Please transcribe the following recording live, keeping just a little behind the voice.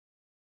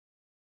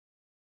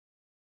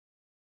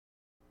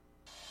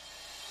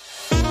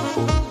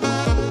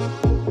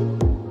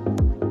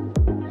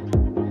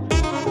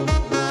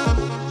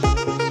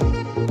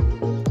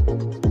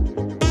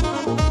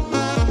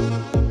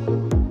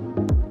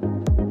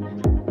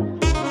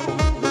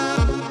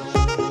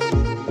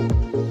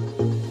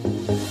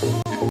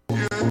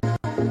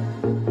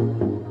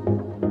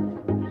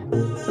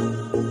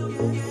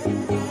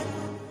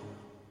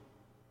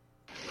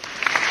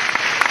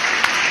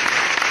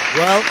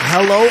Well,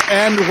 hello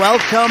and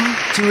welcome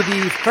to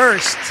the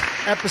first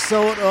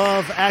episode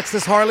of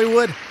Access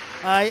Harleywood.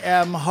 I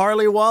am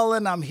Harley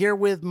Wallen. I'm here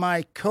with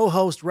my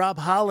co-host Rob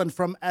Holland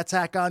from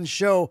Attack On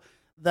Show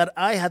that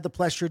I had the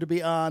pleasure to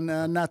be on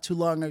not too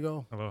long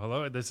ago.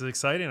 Hello. This is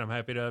exciting. I'm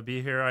happy to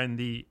be here on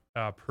the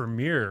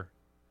premiere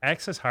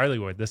Access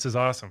Harleywood. This is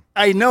awesome.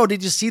 I know.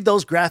 Did you see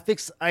those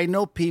graphics? I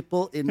know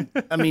people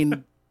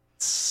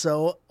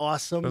so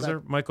awesome. Those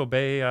are Michael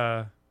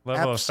Bay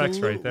level effects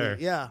right there.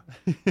 Yeah.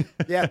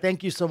 Yeah.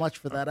 Thank you so much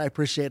for that. I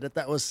appreciate it.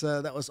 That was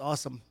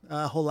awesome.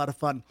 A whole lot of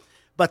fun.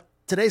 But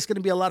today's going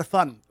to be a lot of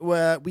fun.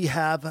 We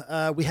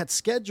had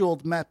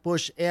scheduled Matt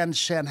Bush and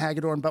Shan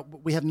Hagedorn,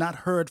 but we have not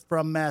heard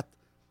from Matt,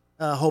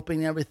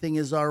 hoping everything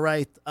is all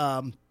right.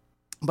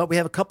 But we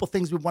have a couple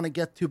things we want to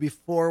get to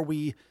before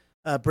we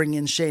bring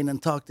in Shane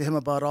and talk to him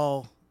about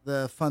all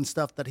the fun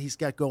stuff that he's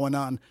got going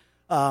on.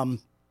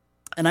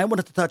 And I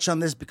wanted to touch on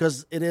this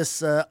because it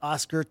is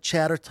Oscar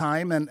chatter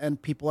time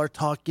and people are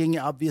talking.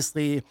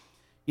 Obviously,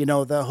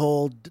 the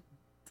whole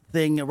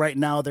thing right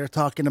now, they're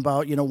talking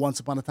about,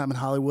 Once Upon a Time in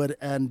Hollywood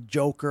and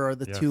Joker are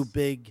the two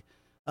big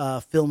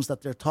films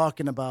that they're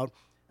talking about.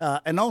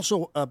 And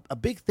also a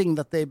big thing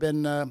that they've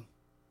been,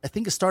 I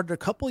think it started a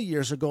couple of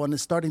years ago and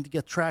is starting to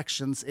get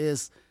tractions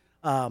is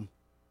the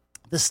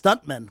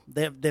stuntmen.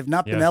 They've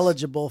not been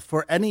eligible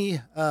for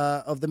any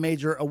of the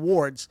major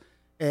awards.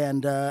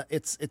 And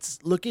it's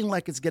looking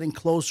like it's getting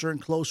closer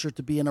and closer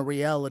to being a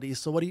reality.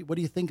 So what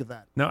do you think of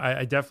that? No,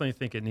 I definitely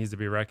think it needs to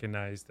be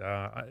recognized.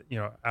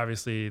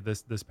 Obviously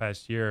this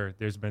past year,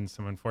 there's been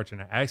some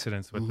unfortunate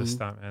accidents with the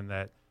stuntmen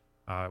that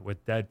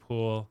with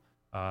Deadpool,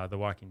 The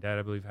Walking Dead,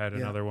 I believe, had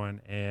another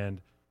one. And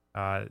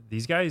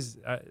these guys,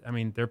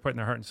 they're putting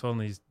their heart and soul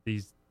in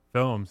these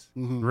films,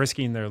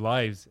 risking their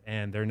lives,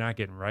 and they're not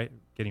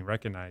getting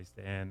recognized.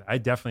 And I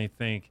definitely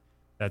think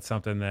that's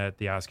something that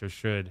the Oscars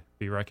should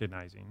be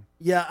recognizing.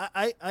 Yeah,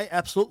 I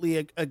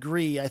absolutely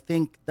agree. I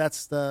think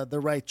that's the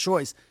right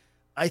choice.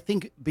 I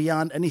think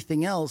beyond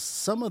anything else,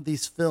 some of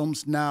these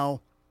films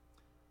now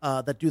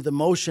that do the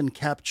motion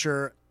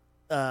capture,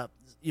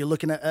 you're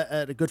looking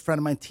at a good friend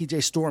of mine,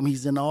 TJ Storm.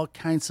 He's in all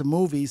kinds of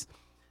movies,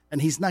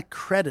 and he's not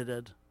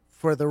credited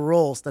for the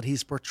roles that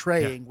he's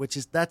portraying,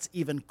 that's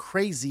even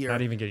crazier.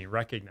 Not even getting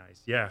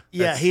recognized.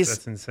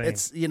 That's insane.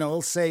 It's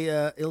it'll say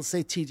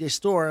TJ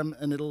Storm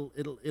and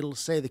it'll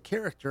say the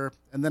character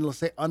and then it'll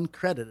say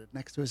uncredited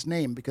next to his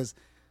name because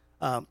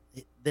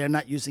they're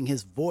not using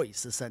his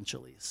voice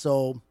essentially.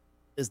 So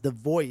is the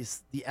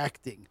voice the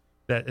acting?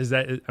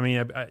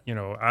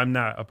 I'm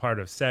not a part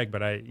of SAG, but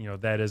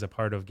that is a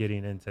part of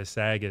getting into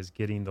SAG is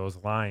getting those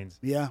lines.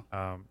 Yeah.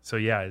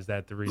 Is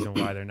that the reason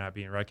why they're not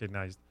being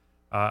recognized?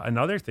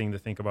 Another thing to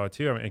think about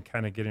too, and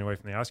kind of getting away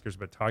from the Oscars,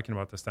 but talking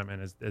about the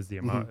stuntmen is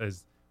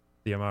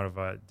the amount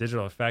of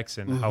digital effects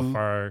and how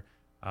far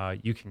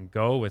you can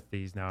go with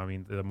these now. I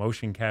mean, the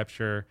motion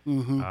capture,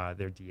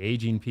 they're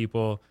de-aging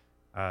people.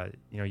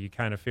 You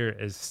kind of fear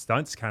is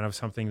stunts kind of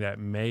something that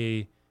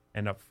may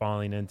end up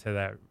falling into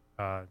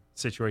that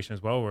situation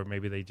as well, where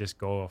maybe they just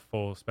go a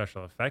full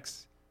special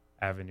effects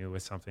avenue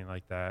with something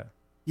like that.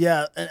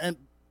 Yeah, and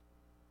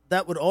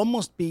that would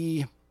almost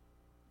be.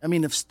 I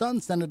mean, if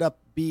stunts ended up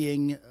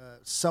being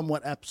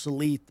somewhat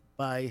obsolete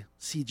by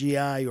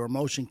CGI or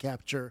motion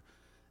capture,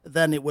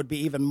 then it would be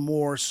even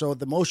more so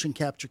the motion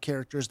capture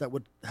characters that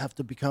would have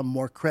to become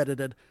more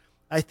credited.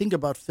 I think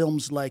about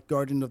films like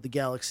Guardian of the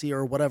Galaxy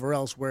or whatever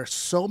else where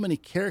so many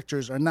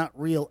characters are not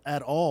real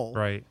at all.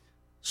 Right.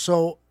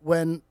 So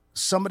when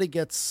somebody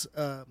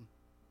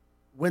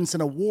wins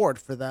an award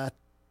for that,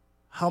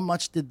 how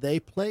much did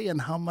they play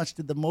and how much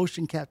did the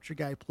motion capture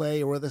guy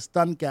play or the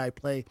stunt guy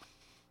play?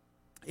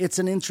 It's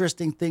an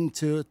interesting thing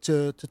to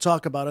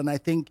talk about, and I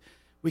think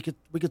we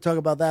could talk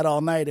about that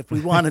all night if we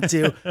wanted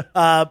to.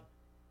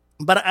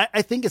 But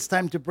I think it's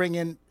time to bring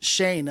in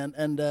Shane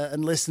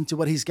and listen to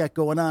what he's got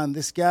going on.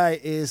 This guy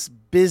is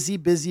busy,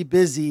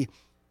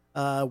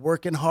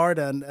 working hard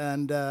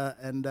and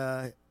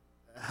hell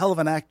of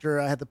an actor.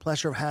 I had the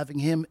pleasure of having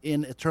him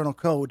in Eternal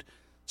Code,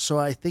 so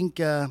I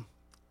think. And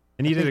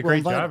he did a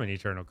great job in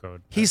Eternal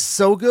Code. He's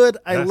so good.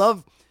 Yes.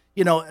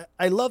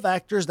 I love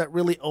actors that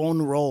really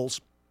own roles.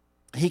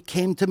 He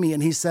came to me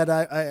and he said,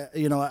 I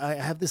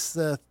have this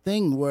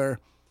thing where,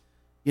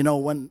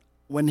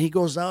 when he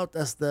goes out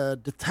as the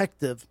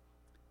detective,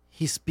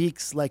 he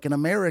speaks like an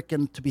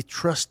American to be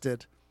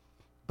trusted,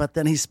 but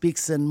then he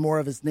speaks in more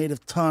of his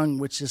native tongue,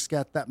 which has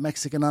got that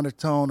Mexican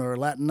undertone or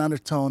Latin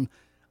undertone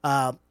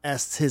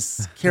as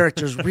his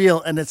character's real.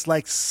 And it's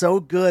like so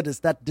good. It's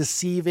that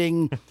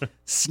deceiving,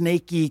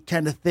 snaky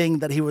kind of thing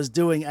that he was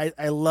doing.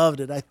 I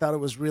loved it. I thought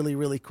it was really,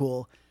 really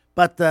cool.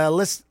 But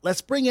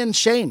let's bring in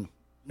Shane.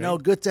 No,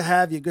 good to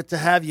have you. Good to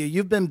have you.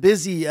 You've been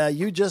busy.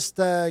 You just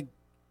got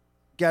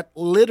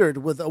littered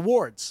with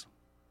awards.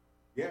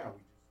 Yeah, we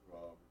just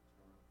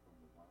returned from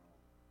the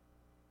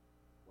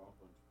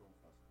Wildlands Film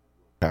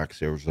Festival,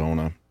 Pax,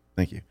 Arizona.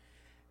 Thank you.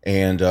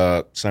 And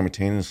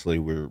simultaneously,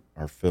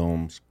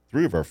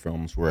 three of our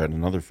films were at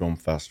another film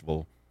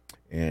festival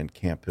in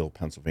Camp Hill,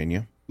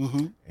 Pennsylvania.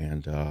 Mm-hmm.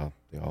 And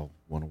they all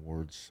won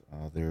awards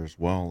there as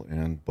well.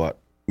 But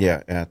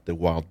at the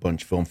Wild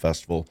Bunch Film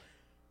Festival,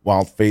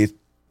 Wild Faith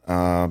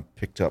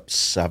picked up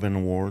 7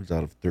 awards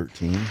out of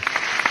 13.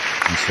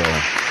 And so,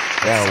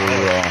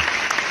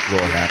 we're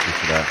really happy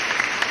for that.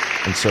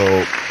 And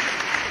so,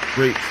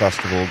 great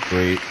festival,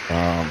 great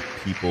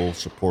people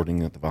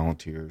supporting the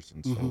volunteers,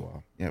 and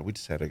so we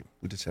just had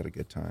a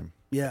good time.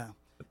 Yeah,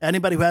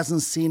 anybody who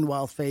hasn't seen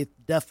Wild Faith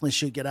definitely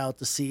should get out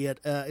to see it.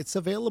 It's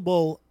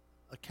available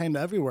kind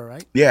of everywhere,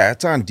 right? Yeah,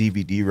 it's on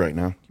DVD right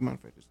now. Do you mind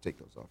if I just take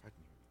those off?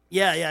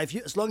 Yeah. If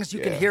you, as long as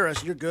you can hear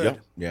us, you're good. Yep.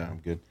 Yeah, I'm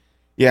good.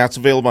 Yeah, it's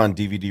available on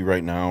DVD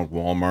right now,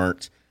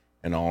 Walmart,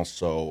 and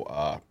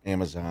also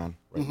Amazon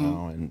right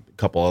now, and a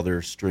couple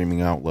other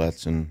streaming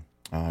outlets and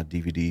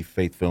DVD,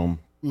 Faith Film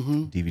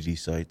DVD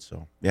sites.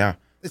 So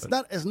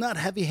it's not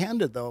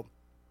heavy-handed though,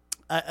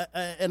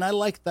 and I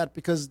like that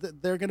because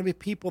there are going to be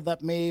people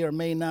that may or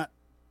may not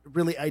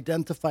really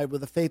identify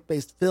with a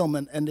faith-based film,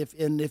 and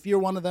if you're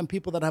one of them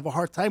people that have a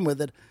hard time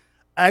with it,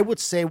 I would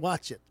say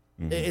watch it.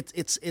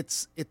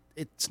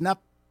 It's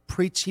not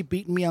preachy,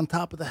 beating me on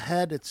top of the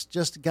head. It's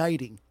just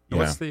guiding.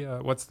 Yeah.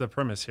 What's the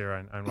premise here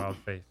on Wild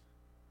Faith?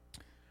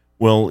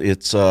 Well,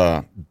 it's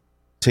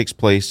takes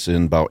place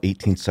in about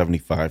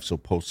 1875, so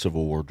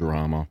post-Civil War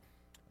drama.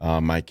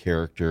 My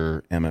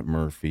character, Emmett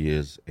Murphy,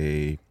 is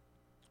a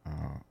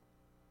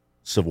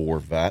Civil War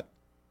vet.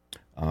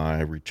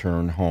 I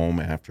returned home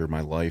after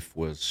my life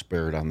was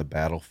spared on the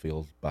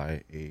battlefield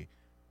by a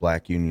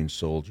black Union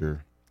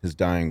soldier. His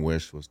dying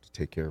wish was to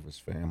take care of his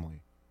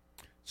family.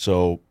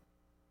 So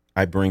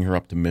I bring her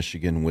up to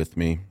Michigan with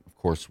me. Of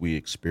course, we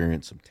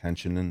experience some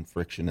tension and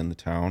friction in the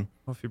town.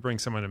 Well, if you bring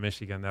someone to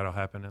Michigan, that'll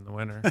happen in the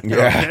winter.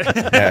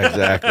 Yeah,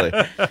 exactly.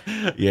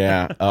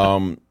 Yeah.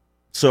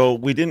 So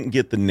we didn't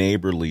get the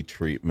neighborly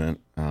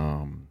treatment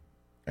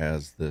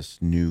as this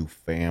new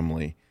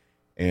family.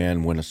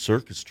 And when a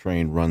circus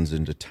train runs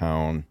into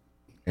town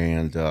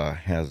and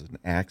has an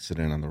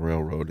accident on the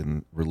railroad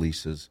and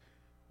releases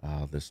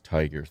this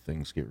tiger,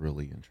 things get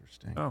really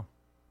interesting. Oh,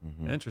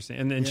 interesting.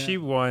 And she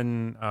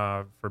won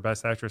for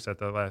Best Actress at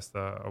the last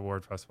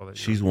award festival.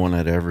 She's won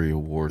at every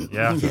award.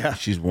 Yeah.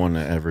 She's won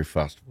at every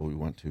festival we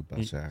went to,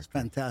 Best Actress.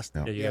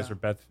 Fantastic. Yeah, you guys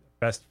were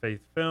Best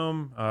Faith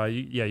Film.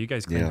 You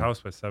guys cleaned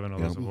house with 7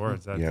 of those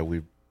awards.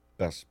 We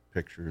Best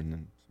Picture and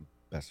then some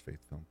Best Faith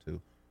Film,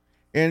 too.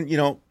 And,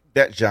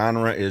 that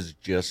genre is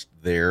just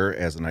there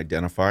as an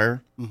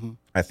identifier.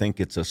 I think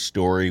it's a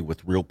story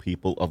with real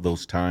people of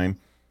those time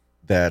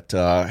that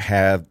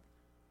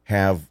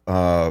have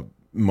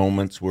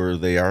moments where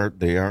they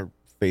are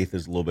faith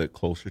is a little bit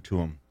closer to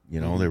them.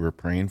 They were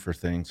praying for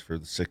things, for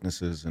the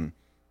sicknesses and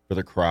for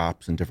the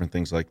crops and different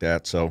things like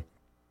that. So,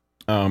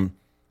 I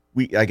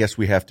guess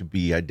we have to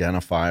be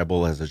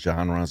identifiable as a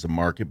genre, as a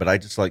market. But I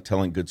just like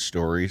telling good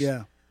stories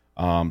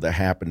that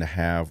happen to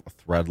have a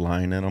thread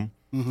line in them.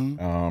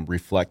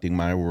 Reflecting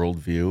my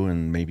worldview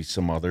and maybe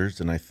some others.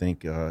 And I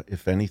think,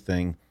 if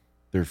anything,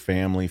 they're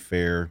family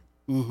fare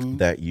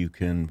that you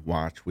can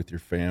watch with your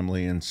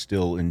family and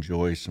still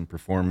enjoy some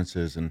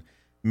performances and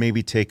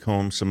maybe take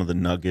home some of the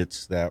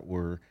nuggets that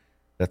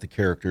the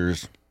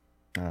characters,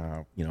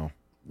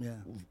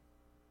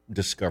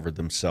 discovered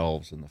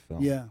themselves in the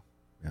film. Yeah.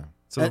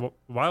 So the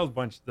Wild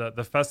Bunch,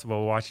 the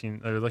festival,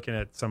 looking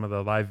at some of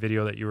the live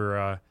video that you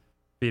were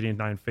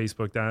feeding on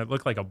Facebook, it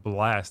looked like a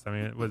blast. I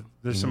mean,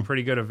 there's some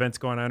pretty good events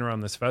going on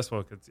around this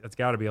festival. It's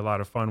got to be a lot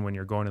of fun when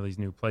you're going to these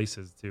new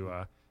places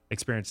to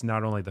experience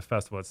not only the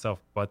festival itself,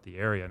 but the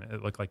area. And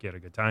it looked like you had a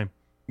good time.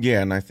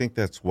 Yeah, and I think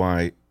that's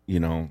why,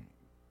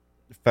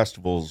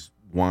 festivals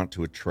want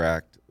to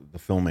attract the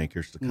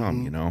filmmakers to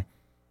come,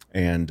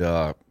 And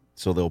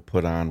so they'll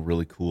put on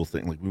really cool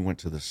things. Like we went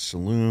to the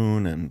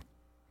saloon and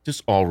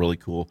just all really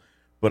cool.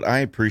 But I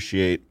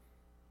appreciate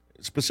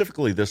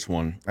specifically this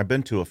one. I've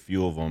been to a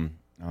few of them.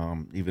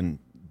 Even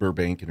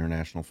Burbank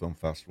International Film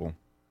Festival.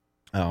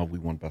 We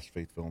won Best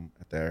Faith Film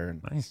at there.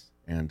 And, nice.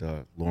 And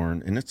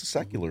Lauren, and it's a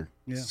secular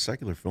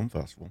film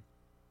festival.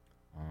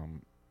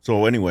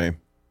 So anyway,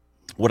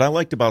 what I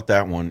liked about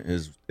that one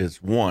is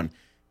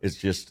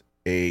just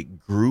a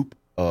group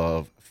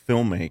of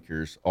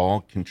filmmakers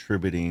all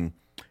contributing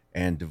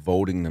and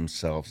devoting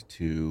themselves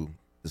to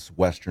this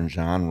Western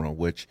genre,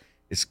 which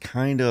is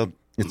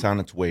it's on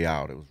its way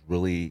out. It was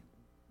really,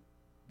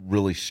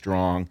 really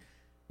strong.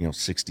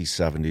 60s,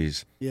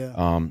 70s.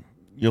 Yeah.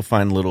 You'll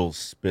find little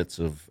spits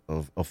of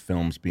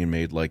films being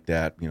made like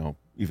that.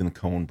 Even the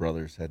Coen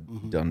brothers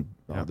had done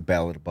The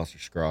Ballad of Buster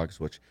Scruggs,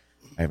 which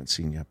I haven't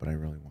seen yet, but I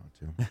really want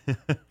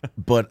to.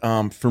 But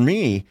for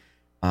me,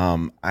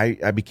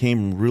 I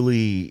became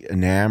really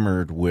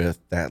enamored with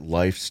that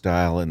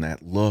lifestyle and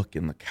that look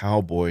and the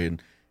cowboy,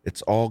 and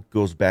it's all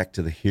goes back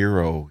to the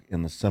hero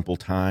in the simple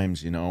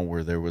times,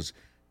 where there was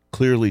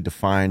clearly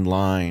defined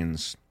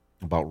lines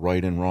about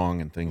right and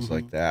wrong and things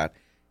like that.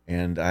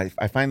 And I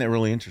find that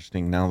really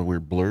interesting now that we're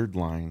blurred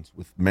lines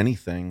with many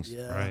things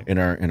in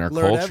our Blurred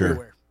culture.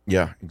 everywhere.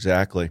 Yeah,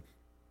 exactly.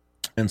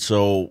 And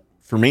so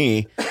for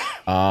me,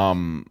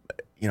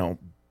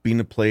 being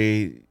to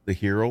play the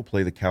hero,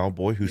 play the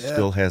cowboy who Yeah.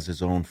 still has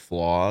his own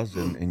flaws,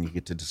 and you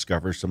get to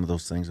discover some of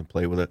those things and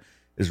play with it,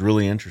 is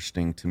really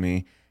interesting to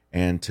me.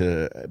 And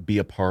to be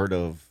a part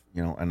of,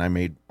 and I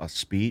made a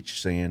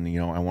speech saying,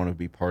 I want to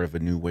be part of a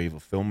new wave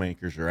of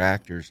filmmakers or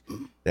actors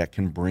that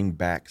can bring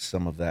back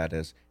some of that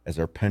as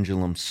our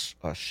pendulum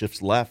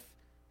shifts left,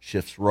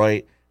 shifts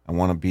right. I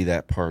want to be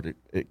that part of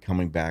it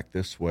coming back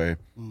this way,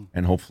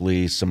 and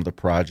hopefully some of the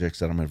projects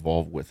that I'm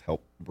involved with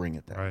help bring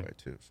it that Right. way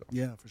too. So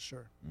Yeah, for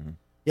sure.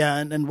 Yeah,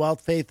 and Wild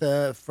Faith,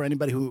 for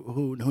anybody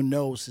who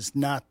knows, is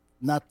not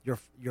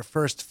your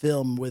first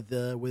film with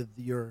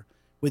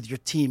your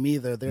team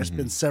either. There's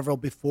been several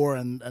before,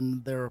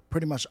 and they're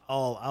pretty much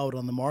all out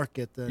on the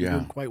market and Yeah.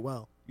 doing quite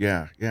well.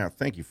 yeah,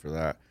 thank you for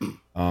that.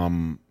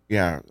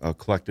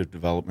 Collective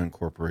Development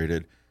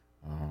Incorporated,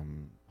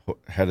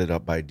 headed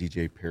up by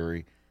DJ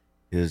Perry.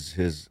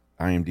 His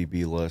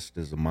IMDb list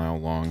is a mile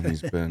long.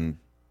 He's been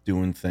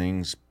doing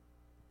things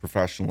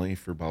professionally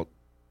for about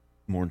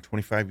more than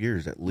 25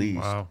 years at least.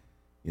 Wow.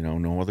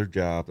 No other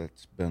job.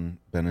 That's been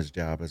his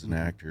job as an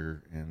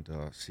actor and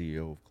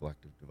CEO of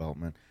Collective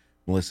Development.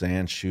 Melissa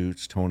Ann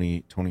Schutz,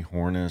 Tony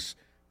Hornis,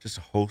 just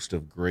a host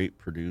of great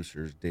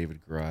producers,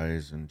 David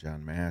Grise and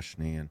John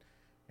Mashney.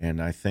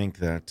 And I think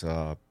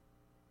that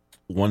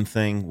one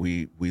thing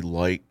we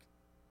like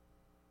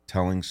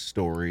telling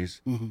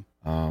stories.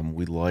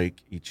 We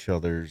like each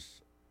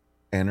other's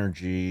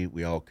energy.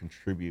 We all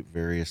contribute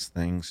various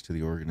things to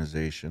the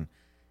organization.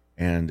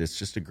 And it's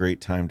just a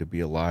great time to be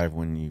alive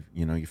when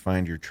you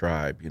find your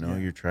tribe,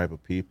 your tribe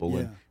of people.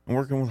 Yeah. And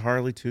working with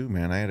Harley too,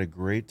 man. I had a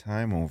great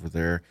time over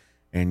there.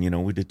 And,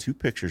 we did 2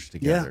 pictures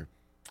together.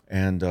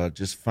 And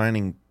just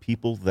finding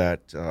people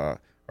that are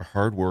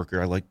hard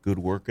worker. I like good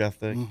work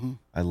ethic.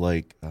 I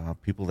like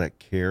people that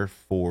care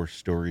for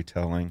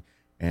storytelling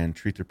and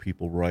treat their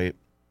people right.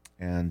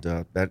 And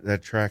that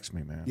attracts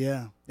me, man.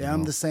 Yeah,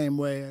 I'm the same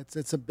way.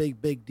 It's a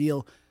big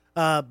deal.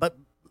 But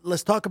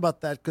let's talk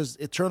about that because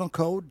Eternal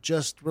Code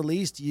just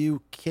released.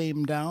 You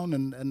came down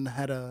and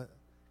had a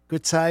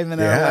good time in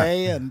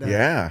LA, and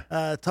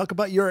talk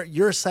about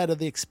your side of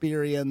the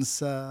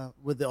experience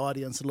with the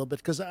audience a little bit,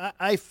 because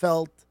I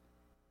felt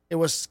it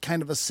was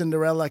kind of a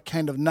Cinderella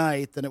kind of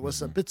night, and it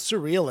was a bit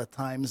surreal at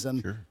times,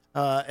 and Sure.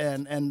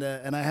 And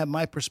I have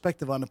my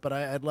perspective on it, but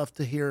I'd love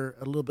to hear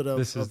a little bit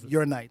of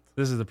your night.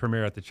 This is the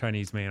premiere at the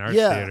Chinese Main Arts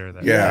Yeah. Theater.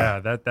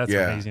 That's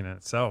Yeah. amazing in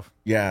itself.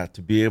 Yeah,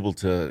 to be able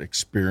to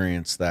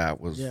experience that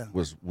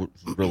was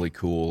really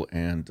cool,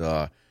 and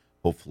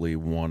hopefully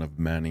one of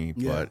many.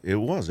 Yeah. But it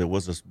was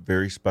a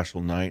very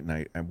special night,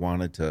 and I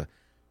wanted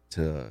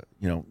to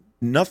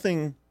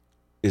nothing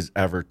is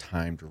ever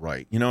timed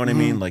right. You know what I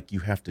mean? Like,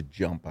 you have to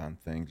jump on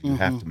things, you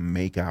have to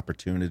make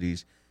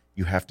opportunities,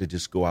 you have to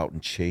just go out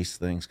and chase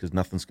things because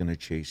nothing's going to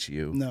chase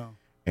you. No.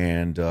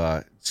 And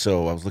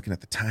so I was looking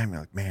at the time, and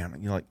like,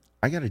 man,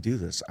 I got to do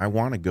this. I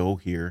want to go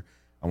here.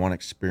 I want to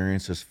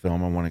experience this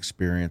film. I want to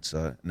experience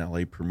an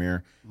LA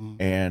premiere.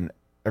 And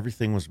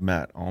everything was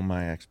met. All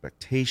my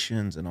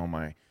expectations and all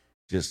my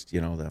just,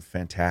 the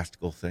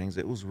fantastical things.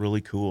 It was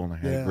really cool, and I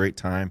had a great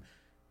time.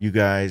 You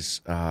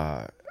guys,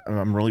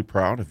 I'm really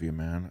proud of you,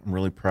 man. I'm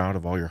really proud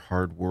of all your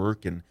hard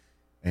work and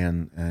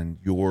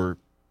your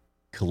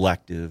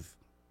collective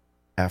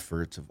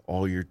efforts of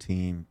all your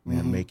team,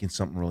 man, making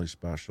something really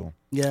special.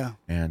 Yeah.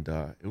 And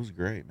it was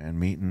great, man,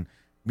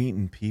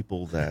 meeting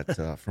people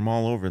that from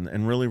all over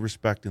and really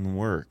respecting the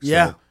work.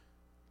 Yeah. So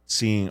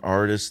seeing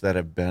artists that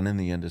have been in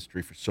the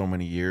industry for so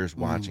many years,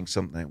 watching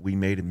something that we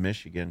made in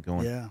Michigan,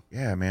 going,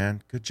 yeah,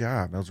 man, good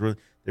job.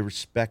 They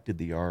respected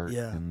the art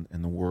and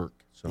the work.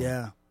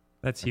 So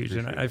That's huge,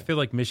 and I feel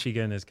like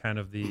Michigan is kind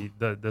of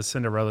the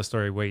Cinderella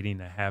story waiting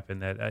to happen.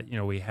 That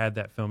we had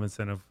that film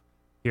incentive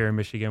here in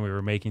Michigan. We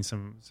were making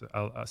some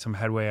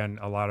headway on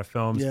a lot of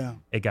films. Yeah.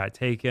 It got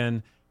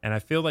taken, and I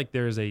feel like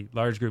there's a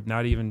large group,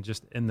 not even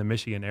just in the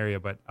Michigan area,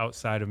 but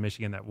outside of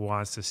Michigan, that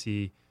wants to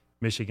see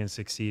Michigan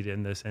succeed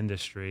in this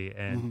industry.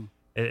 And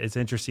it's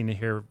interesting to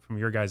hear from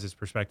your guys'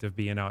 perspective,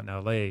 being out in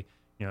LA.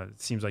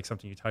 It seems like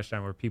something you touched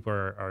on, where people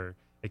are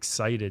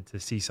excited to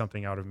see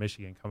something out of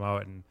Michigan come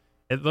out, and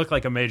it looked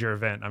like a major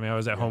event. I mean, I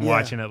was at home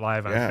watching it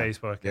live on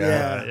Facebook.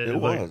 Yeah, it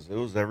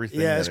was everything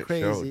that it's it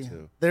crazy. showed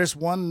too. There's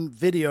one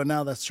video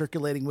now that's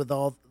circulating with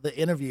all the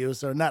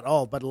interviews, or not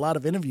all, but a lot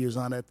of interviews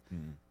on it,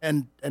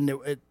 and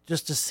it,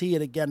 just to see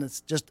it again,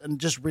 it's just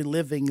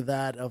reliving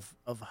that of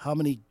how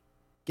many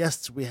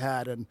guests we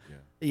had, and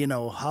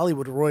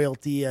Hollywood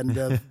royalty and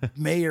the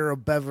mayor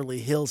of Beverly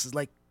Hills is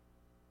like,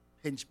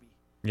 pinch me.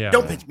 Yeah.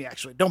 Don't pinch me,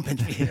 actually. Don't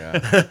pinch me.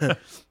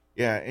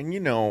 Yeah,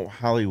 and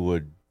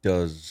Hollywood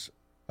does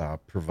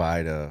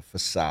provide a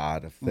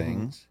facade of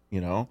things,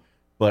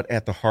 but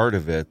at the heart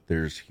of it,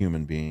 there's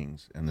human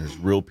beings and there's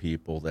real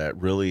people that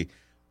really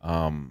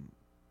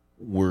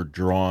were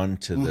drawn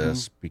to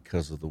this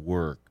because of the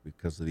work,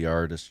 because of the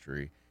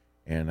artistry.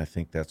 And I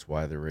think that's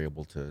why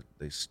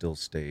they still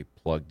stay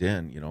plugged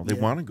in. They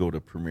want to go to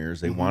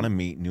premieres. They want to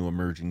meet new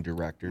emerging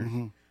directors.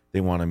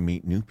 They want to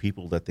meet new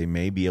people that they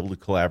may be able to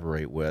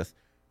collaborate with.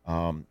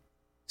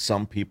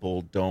 Some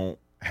people don't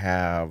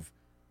have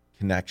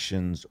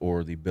connections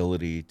or the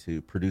ability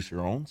to produce their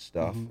own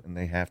stuff, and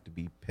they have to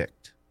be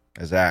picked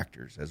as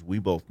actors. As we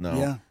both know,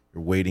 Yeah.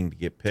 they're waiting to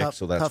get picked,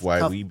 so that's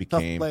why we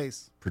became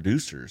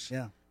producers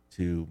Yeah.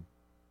 to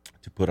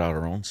put out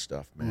our own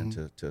stuff, man,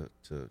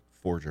 to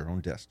forge our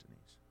own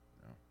destinies.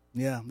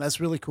 Yeah, that's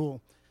really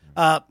cool.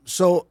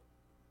 So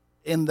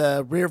in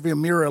the rearview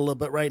mirror a little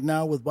bit right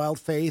now with Wild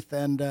Faith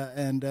and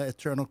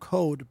Eternal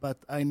Code, but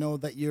I know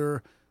that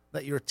you're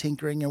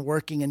tinkering and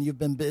working, and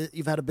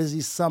you've had a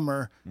busy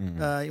summer.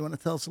 You want to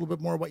tell us a little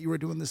bit more what you were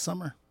doing this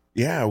summer?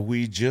 Yeah,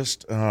 we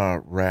just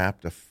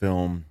wrapped a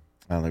film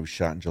that was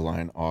shot in July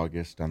and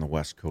August on the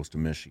west coast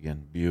of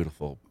Michigan.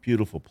 Beautiful,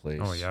 beautiful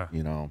place. Oh, yeah.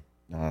 You know,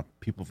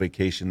 people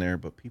vacation there,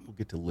 but people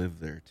get to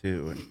live there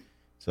too. And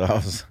so I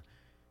was,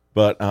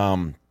 but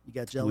You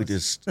got jealous? we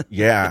just,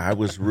 yeah, I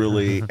was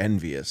really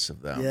envious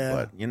of them. Yeah.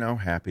 But, you know,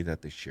 happy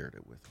that they shared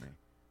it with me.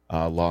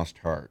 Lost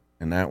Heart.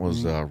 And that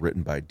was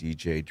written by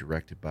DJ,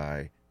 directed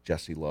by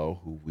Jesse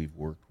Lowe, who we've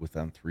worked with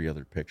on 3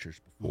 other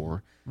pictures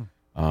before.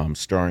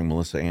 Starring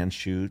Melissa Ann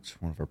Schutz,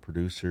 one of our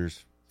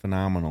producers,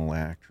 phenomenal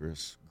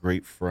actress,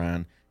 great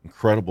friend,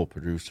 incredible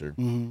producer,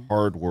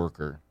 hard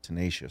worker,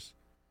 tenacious.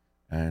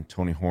 And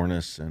Tony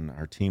Hornis and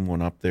our team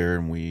went up there,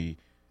 and we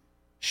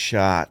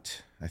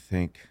shot, I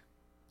think,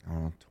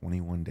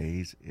 21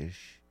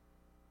 days-ish,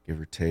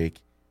 give or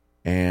take.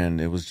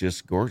 And it was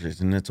just gorgeous.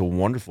 And it's a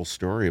wonderful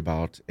story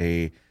about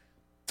a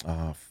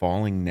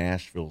falling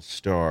Nashville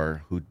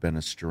star who'd been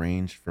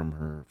estranged from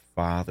her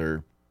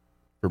father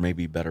for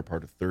maybe better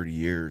part of 30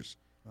 years.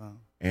 Wow.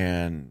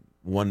 And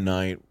one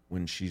night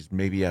when she's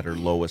maybe at her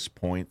lowest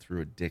point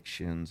through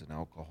addictions and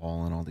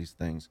alcohol and all these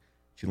things,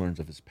 she learns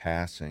of his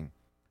passing.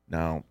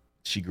 Now,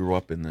 she grew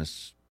up in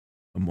this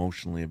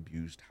emotionally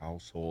abused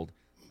household.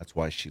 That's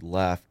why she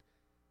left.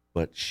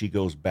 But she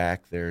goes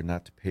back there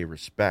not to pay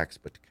respects,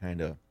 but to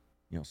kind of,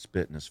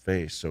 spit in his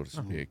face, so to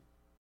speak.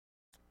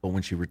 But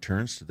when she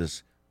returns to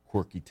this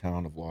quirky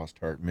town of Lost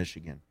Heart,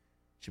 Michigan,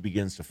 she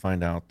begins to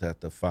find out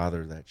that the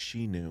father that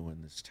she knew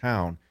in this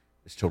town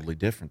is totally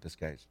different. This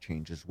guy's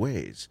changed his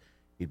ways.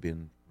 He'd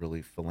been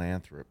really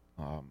philanthropic.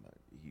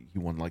 He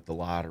won like the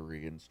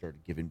lottery and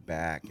started giving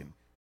back and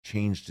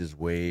changed his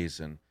ways.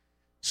 And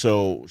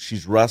so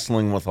she's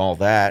wrestling with all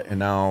that. And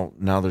now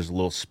there's a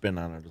little spin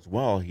on it as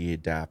well. He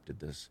adopted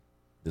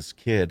this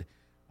kid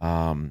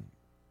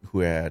who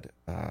had,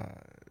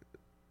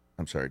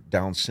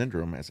 Down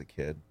syndrome as a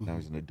kid. Now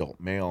he's an adult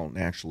male. And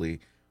actually,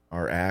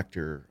 our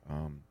actor,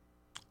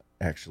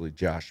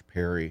 Josh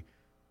Perry,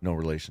 no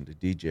relation to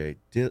DJ,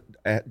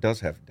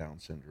 does have Down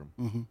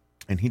syndrome.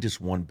 And he just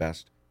won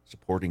Best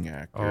Supporting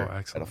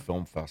Actor at a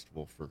film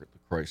festival for the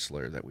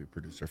Chrysler that we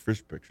produced our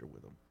first picture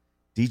with him.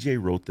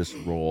 DJ wrote this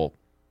role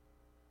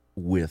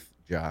with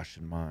Josh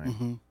in mind.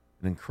 An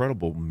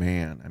incredible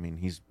man. I mean,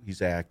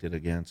 he's acted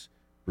against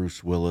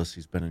Bruce Willis.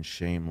 He's been in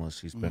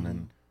Shameless. He's been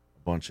in a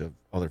bunch of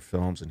other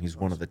films, and he's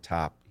one of the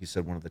top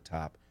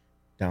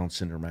Down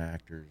syndrome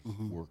actors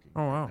working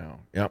right now.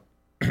 Yep.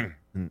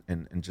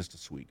 and just a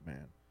sweet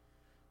man.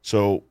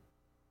 So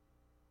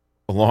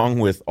along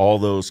with all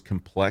those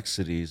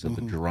complexities of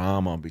the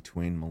drama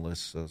between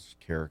Melissa's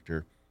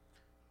character,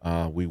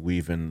 we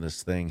weave in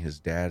this thing. His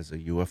dad is a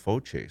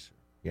UFO chaser.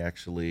 He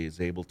actually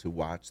is able to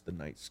watch the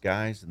night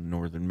skies in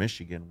northern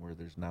Michigan where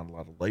there's not a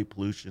lot of light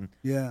pollution.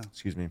 Yeah.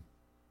 Excuse me.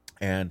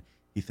 And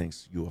he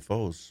thinks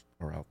UFOs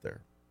are out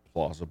there.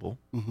 Plausible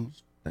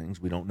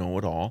things. We don't know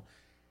at all.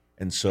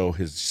 And so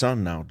his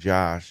son now,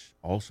 Josh,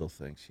 also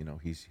thinks,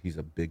 he's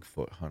a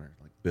Bigfoot hunter.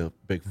 Like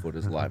Bigfoot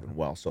is alive and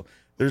well. So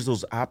there's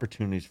those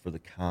opportunities for the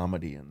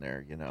comedy in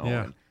there,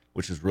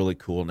 which is really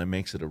cool. And it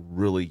makes it a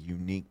really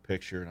unique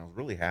picture. And I was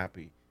really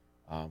happy.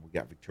 We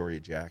got Victoria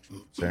Jackson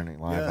from Saturday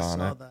Night Live on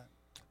it.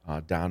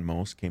 That. Don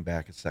Most came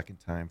back a second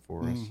time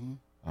for us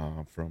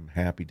from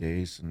Happy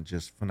Days, and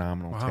just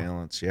phenomenal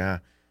talents. Yeah.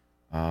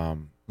 It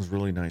was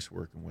really nice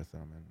working with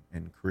them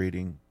and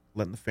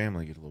letting the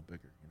family get a little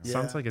bigger.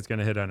 Sounds like it's going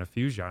to hit on a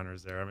few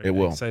genres there. It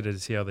will. I'm excited to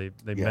see how they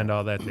blend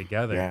all that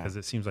together, because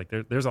it seems like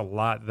there's a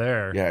lot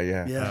there.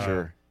 Yeah,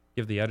 sure.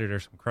 Give the editor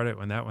some credit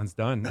when that one's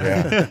done.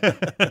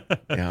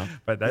 Yeah.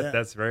 But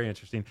that's very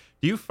interesting.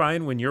 Do you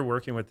find when you're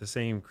working with the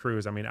same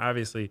crews, I mean,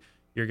 obviously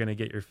you're going to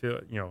get your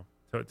feel,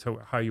 to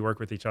how you work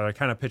with each other. I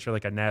kind of picture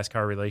like a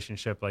NASCAR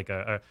relationship, like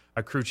a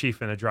crew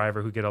chief and a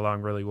driver who get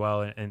along really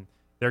well, and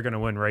they're going to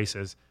win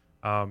races.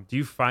 Do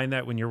you find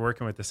that when you're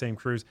working with the same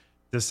crews,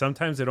 does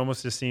sometimes it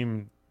almost just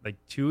seem like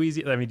too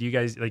easy? I mean, do you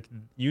guys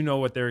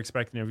what they're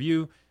expecting of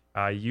you?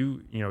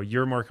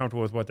 You're more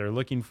comfortable with what they're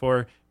looking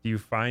for. Do you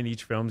find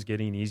each film's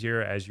getting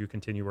easier as you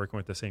continue working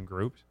with the same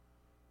groups?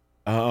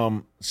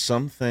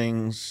 Some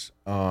things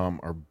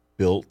are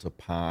built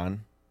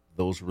upon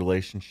those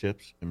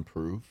relationships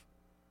improve,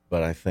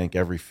 but I think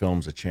every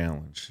film's a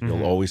challenge.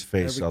 You'll always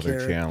face Every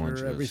other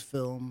challenges. Every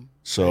film.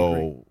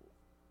 So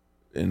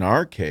in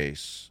our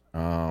case,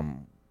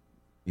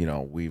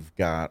 we've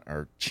got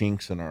our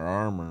chinks in our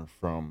armor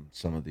from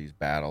some of these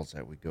battles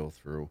that we go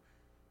through.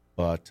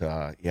 But,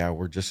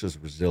 we're just as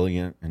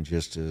resilient and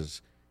just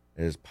as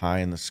as pie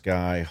in the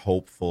sky,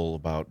 hopeful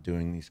about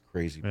doing these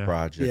crazy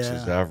projects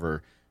as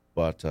ever.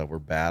 But we're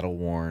battle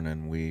worn,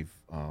 and we've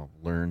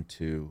learned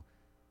to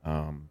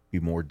be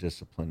more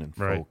disciplined and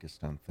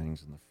focused on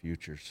things in the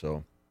future.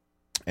 So,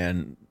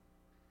 and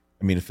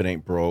I mean, if it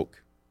ain't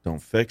broke,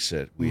 don't fix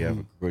it. We have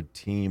a good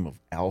team of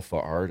alpha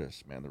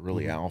artists, man. They're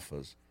really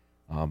alphas,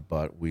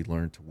 but we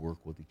learn to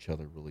work with each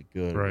other really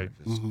good. Right.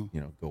 We just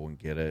go and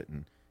get it,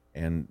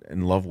 and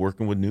love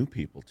working with new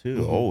people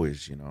too.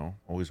 Always,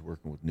 always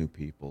working with new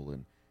people,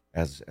 and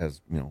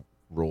as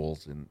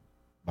roles in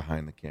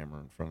behind the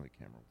camera, in front of the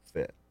camera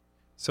fit.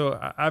 So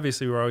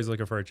obviously, we're always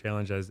looking for a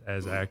challenge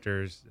as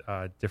actors,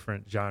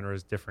 different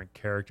genres, different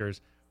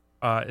characters.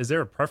 Is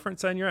there a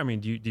preference on your? I mean,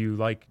 do you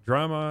like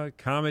drama,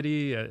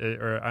 comedy,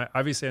 or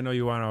obviously I know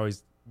you want to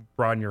always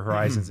broaden your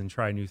horizons and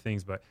try new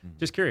things, but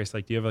just curious,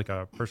 like, do you have like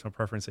a personal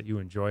preference that you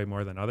enjoy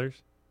more than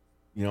others?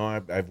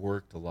 I've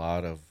worked a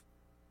lot of,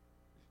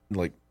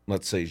 like,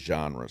 let's say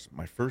genres.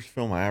 My first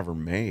film I ever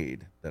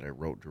made that I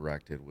wrote,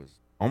 directed was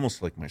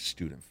almost like my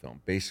student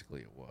film.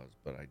 Basically, it was,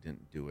 but I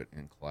didn't do it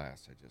in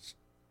class. I just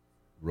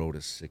wrote a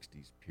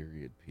 60s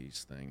period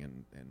piece thing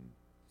and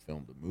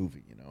filmed a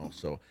movie.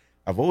 So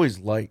I've always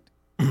liked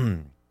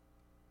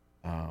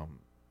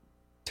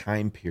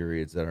time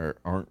periods that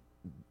aren't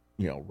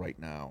right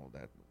now,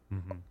 that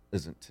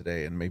isn't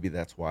today, and maybe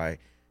that's why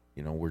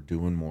we're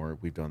doing more.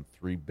 We've done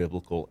 3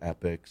 biblical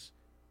epics.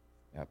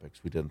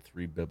 We've done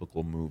 3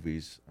 biblical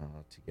movies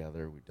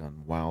together. We've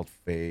done Wild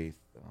Faith.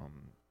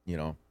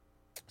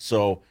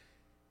 So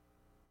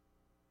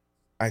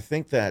I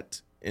think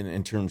that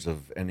in terms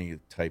of any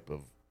type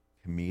of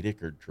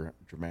comedic or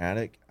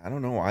dramatic, I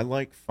don't know. I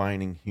like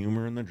finding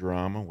humor in the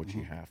drama, which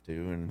you have to,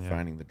 and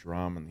finding the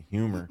drama and the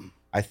humor.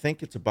 I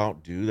think it's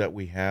about due that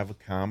we have a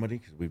comedy,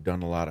 because we've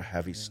done a lot of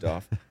heavy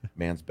stuff.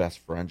 Man's Best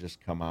Friend just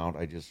come out.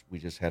 We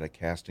just had a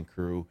cast and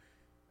crew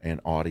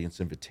and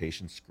audience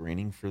invitation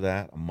screening for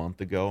that a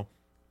month ago,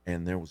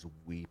 and there was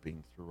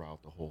weeping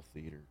throughout the whole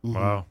theater.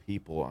 Wow.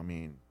 People, I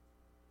mean,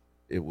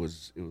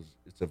 it's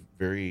a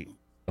very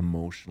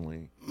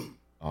emotional,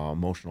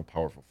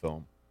 powerful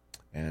film.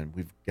 And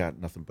we've got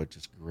nothing but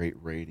just great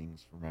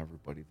ratings from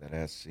everybody that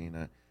has seen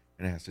it,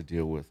 and it has to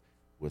deal with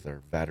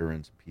our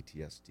veterans,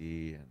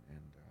 PTSD, and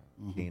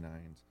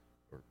canines,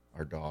 or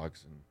our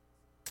dogs. And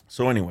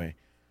so anyway,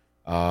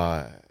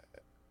 I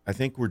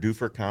think we're due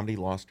for a comedy.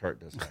 Lost Heart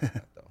does have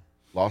that, though.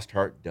 Lost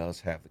Heart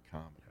does have the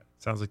comedy.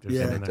 Sounds like there's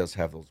and it does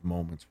have those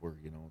moments where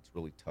it's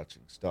really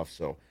touching stuff.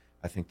 So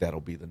I think that'll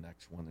be the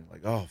next one. They're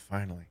like, oh,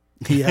 finally.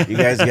 Yeah, you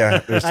guys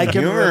got there's some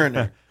humor in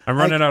there. I'm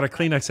running out of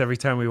Kleenex every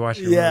time we watch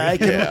your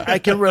movie. I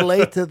can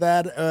relate to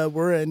that.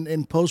 We're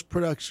in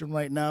post-production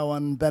right now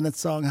on Bennett's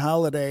Song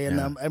Holiday,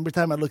 and every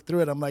time I look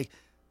through it, I'm like,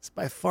 it's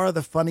by far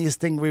the funniest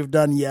thing we've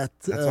done yet.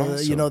 That's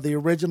awesome. The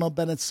original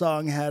Bennett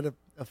song had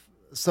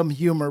some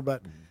humor,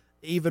 but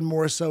even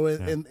more so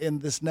in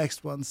this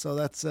next one. So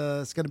that's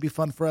it's going to be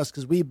fun for us,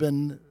 because we've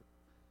been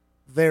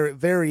very,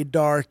 very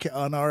dark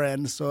on our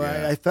end. So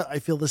I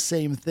feel the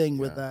same thing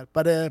with that.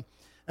 But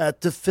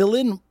to fill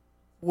in,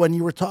 when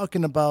you were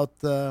talking about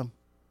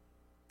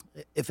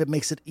if it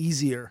makes it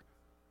easier,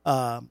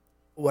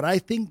 what I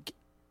think,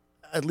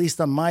 at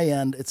least on my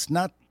end, it's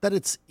not that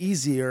it's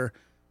easier,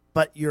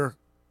 but you're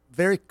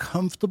very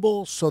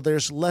comfortable, so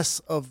there's less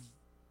of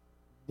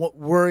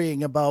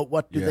worrying about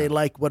what do they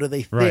like, what do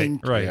they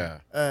think, right.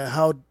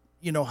 How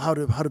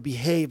to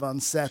behave on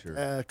set,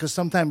 because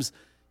sometimes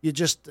you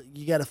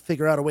got to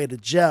figure out a way to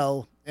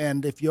gel,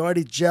 and if you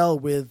already gel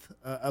with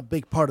a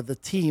big part of the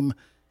team,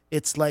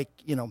 it's like,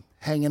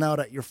 hanging out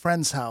at your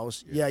friend's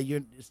house.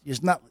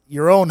 It's not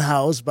your own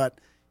house, but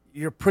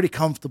you're pretty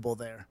comfortable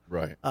there.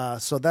 Right.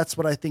 So that's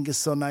what I think is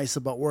so nice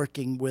about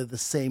working with the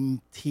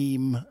same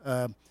team.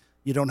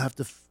 You don't have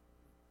to.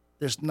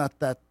 There's not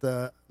that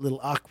little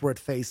awkward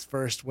face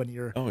first when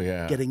you're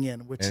getting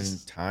in.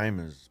 And time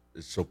is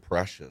so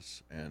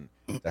precious, and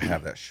to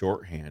have that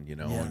shorthand,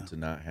 and to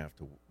not have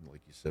to,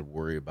 like you said,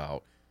 worry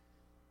about,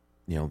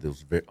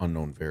 those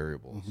unknown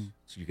variables.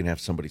 So you can have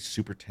somebody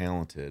super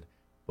talented,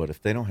 but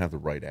if they don't have the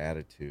right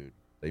attitude,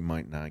 they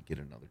might not get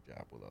another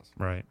job with us.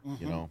 Right.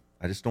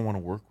 I just don't want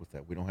to work with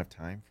that. We don't have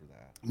time for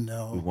that.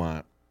 No. We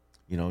want,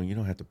 you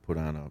don't have to put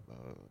on a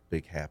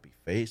big happy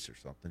face or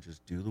something.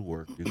 Just do the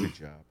work, do a good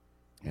job.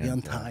 Be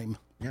on time.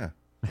 We have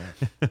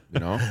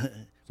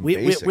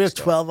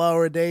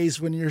 12-hour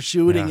days when you're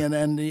shooting,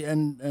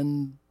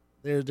 and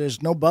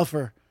there's no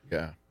buffer.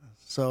 Yeah.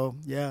 So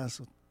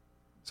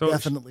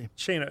definitely.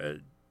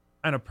 Shane,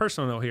 on a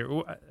personal note here,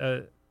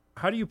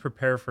 how do you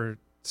prepare for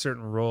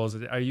certain roles?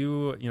 Are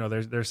you,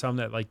 there's some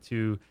that like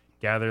to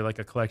gather like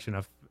a collection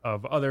of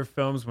other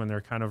films when they're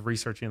kind of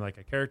researching like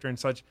a character and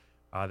such.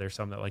 There's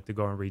some that like to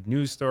go and read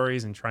news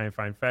stories and try and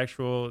find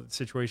factual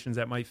situations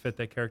that might fit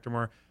that character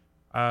more.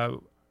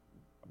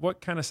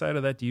 What kind of side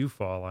of that do you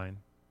fall on?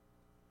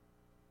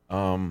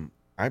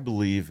 I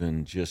believe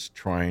in just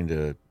trying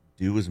to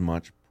do as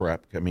much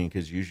prep. I mean,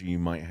 because usually you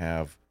might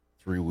have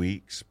 3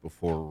 weeks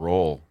before a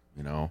role,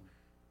 do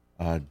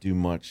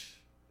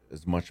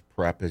as much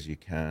prep as you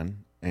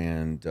can.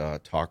 and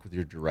talk with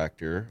your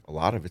director. A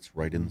lot of it's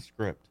right in the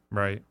script.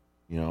 Right.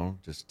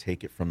 Just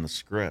take it from the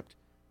script.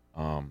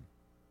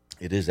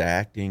 It is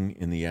acting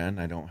in the end.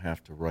 I don't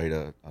have to write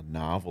a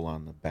novel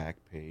on the back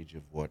page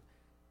of what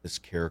this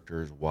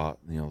character is,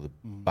 the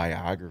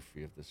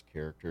biography of this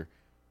character.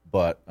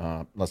 But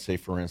let's say,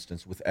 for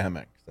instance, with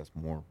Emmett, that's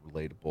more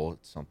relatable.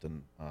 It's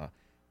something I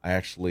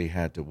actually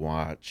had to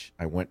watch.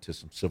 I went to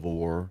some Civil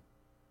War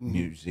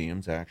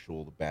museums, the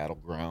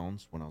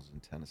battlegrounds when I was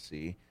in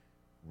Tennessee,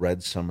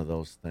 read some of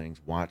those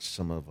things, watched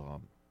some of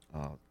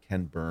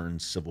Ken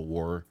Burns' Civil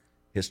War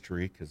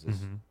history, because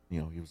he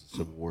was a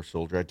Civil War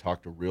soldier. I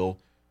talked to real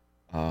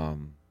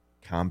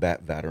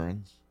combat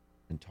veterans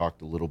and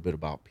talked a little bit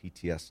about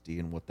PTSD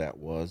and what that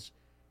was.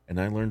 And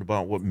I learned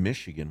about what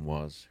Michigan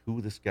was,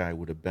 who this guy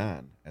would have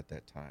been at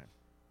that time.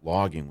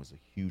 Logging was a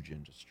huge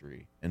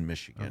industry in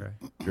Michigan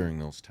during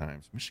those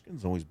times.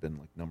 Michigan's always been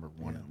like number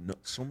one in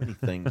so many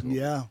things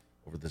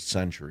over the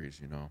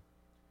centuries,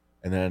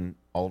 And then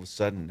all of a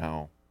sudden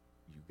now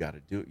you've got to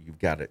do it.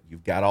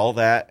 You've got all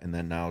that, and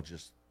then now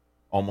just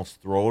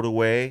almost throw it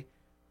away,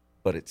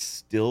 but it's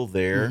still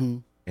there.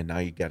 And now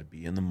you got to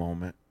be in the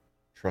moment,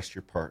 trust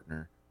your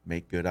partner,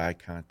 make good eye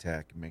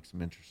contact, and make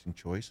some interesting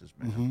choices,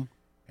 man.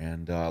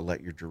 And let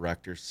your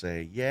director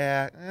say,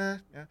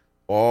 and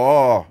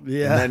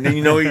then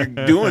you're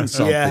doing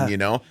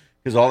something,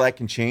 because all that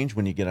can change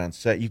when you get on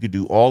set. You could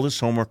do all this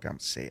homework, I'm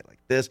say it like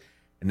this,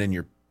 and then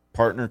your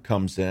partner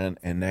comes in,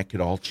 and that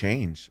could all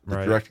change.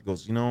 The director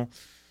goes, I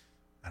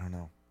don't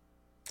know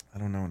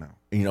now,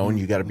 and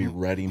you got to be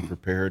ready and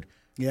prepared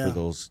for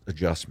those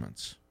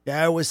adjustments.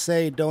 I always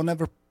say, don't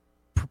ever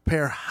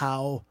prepare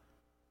how.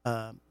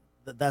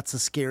 That's a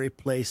scary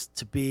place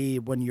to be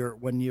when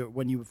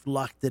you've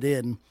locked it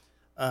in,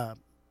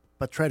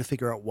 but try to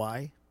figure out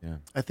why. Yeah.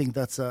 I think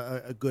that's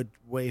a good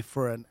way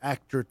for an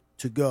actor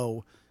to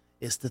go,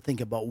 is to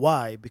think about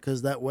why,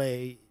 because that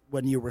way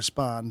when you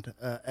respond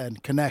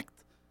and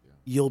connect,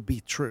 you'll be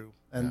true.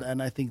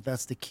 And I think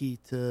that's the key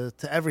to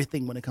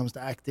everything when it comes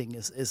to acting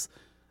is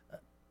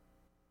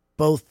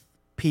both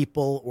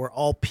people, or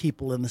all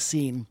people in the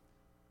scene,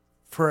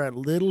 for a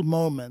little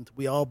moment,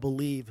 we all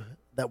believe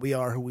that we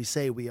are who we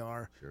say we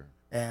are. Sure.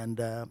 And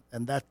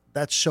that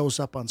shows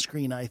up on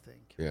screen, I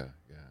think. Yeah.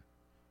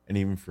 And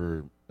even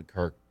for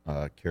the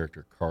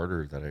character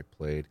Carter that I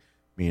played,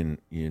 me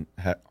and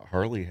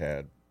Harley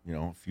had,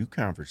 a few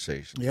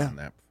conversations on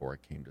that before I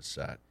came to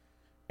set.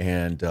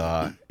 And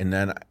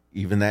then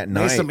even that night,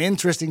 there's some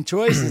interesting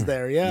choices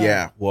there. Yeah.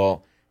 Yeah.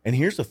 Well, and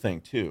here's the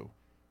thing too,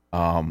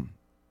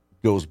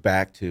 goes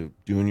back to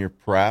doing your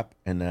prep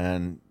and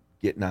then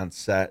getting on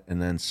set,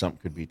 and then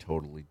something could be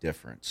totally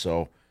different.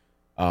 So,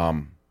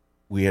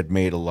 I'd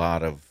made a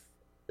lot of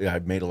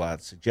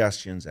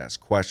suggestions, asked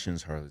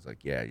questions. Harley's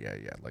like, yeah,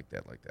 like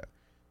that.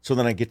 So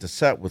then I get to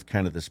set with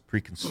kind of this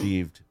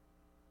preconceived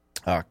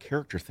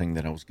character thing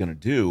that I was going to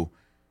do.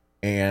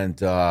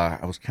 And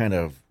I was kind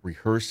of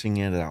rehearsing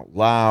it out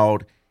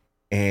loud.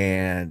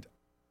 And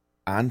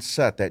on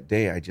set that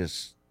day,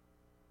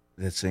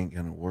 this ain't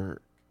going to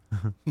work.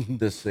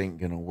 This ain't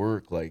going to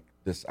work. Like,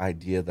 this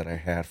idea that I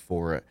had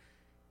for it.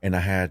 And I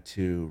had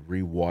to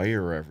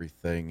rewire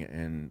everything.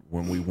 And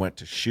when we went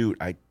to shoot,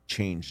 I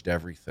changed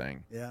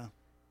everything. Yeah.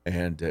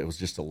 And it was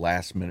just a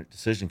last-minute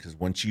decision, because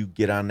once you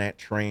get on that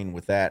train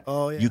with that,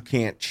 you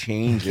can't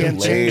change it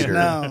later,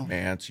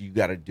 man. So you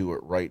got to do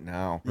it right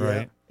now.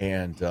 Right.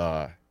 And,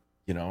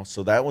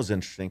 so that was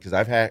interesting, because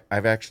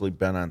I've actually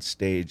been on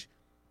stage,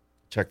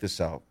 check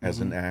this out, as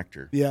an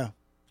actor. Yeah.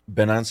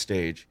 Been on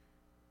stage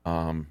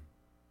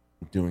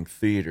doing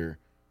theater.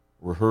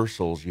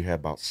 Rehearsals, you have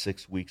about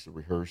 6 weeks of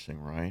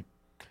rehearsing, right?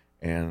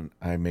 And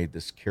I made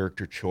this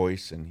character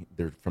choice, and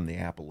they're from the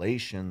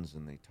Appalachians,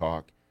 and they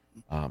talk.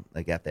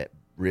 They got that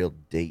real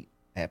deep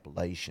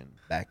Appalachian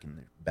back in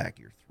the back of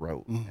your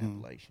throat,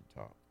 Appalachian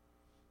talk.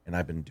 And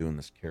I've been doing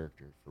this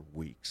character for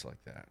weeks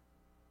like that.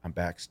 I'm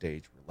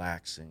backstage,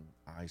 relaxing,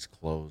 eyes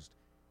closed,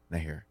 and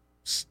I hear,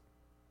 "Psst,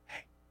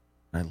 hey."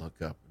 And I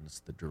look up, and it's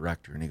the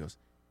director, and he goes,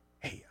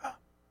 "Hey,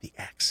 the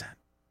accent,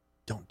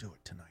 don't do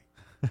it tonight."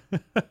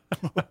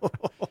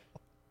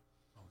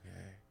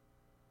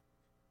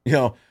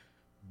 Okay.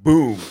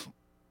 Boom.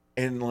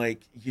 And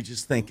you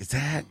just think,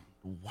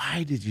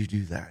 why did you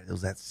do that?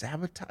 Was that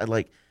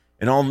sabotage?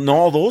 And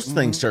all those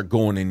things start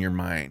going in your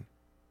mind.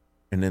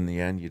 And in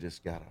the end, you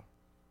just gotta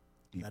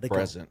be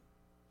present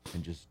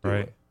and just do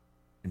it.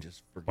 And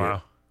just forget.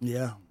 Wow.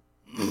 Yeah.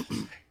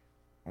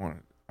 I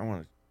want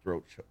to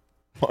throat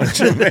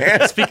punch him,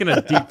 man. Speaking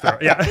of deep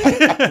throat,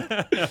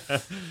 yeah.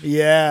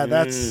 Yeah,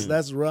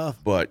 that's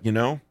rough. But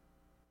I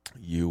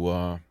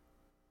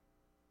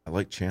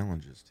like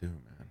challenges too,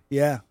 man.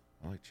 Yeah.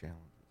 I like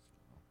challenges.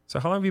 So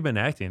how long have you been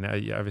acting?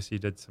 Obviously, you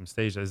did some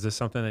stage. Is this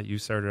something that you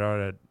started out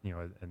at,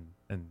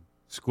 in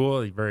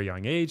school at a very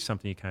young age,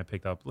 something you kind of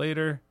picked up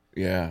later?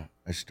 Yeah,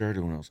 I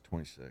started when I was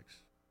 26,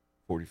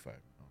 45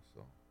 now,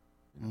 so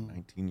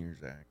 19 years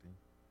acting.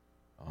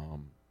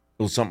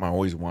 It was something I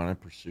always wanted to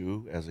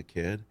pursue as a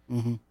kid.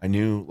 I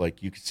knew,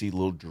 you could see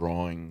little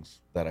drawings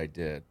that I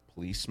did,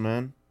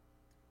 policemen,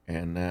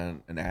 and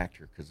then an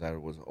actor because I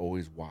was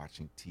always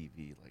watching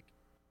TV. Like,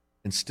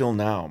 and still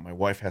now, my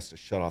wife has to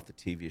shut off the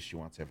TV if she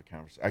wants to have a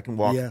conversation. I can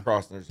walk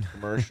across and there's a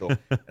commercial,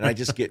 and I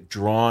just get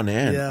drawn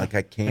in. Yeah. Like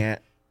I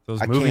can't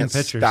moving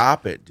pictures.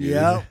 stop it, dude.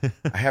 Yeah.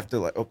 I have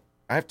to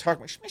I have to talk.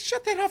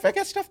 Shut that off. I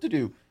got stuff to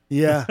do.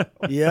 Yeah.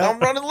 Yeah. I'm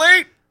running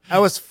late. I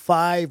was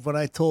 5 when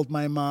I told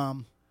my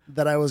mom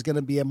that I was going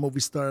to be a movie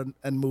star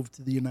and move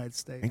to the United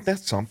States. Ain't that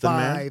something,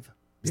 man? 5.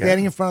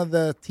 Standing in front of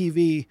the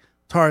TV,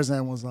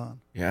 Tarzan was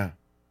on. Yeah.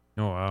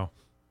 Oh, wow.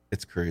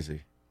 It's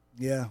crazy.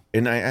 Yeah.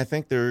 And I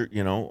think they're,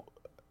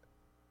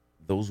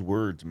 those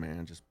words,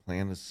 man, just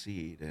plant a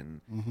seed.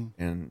 And,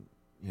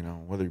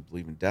 whether you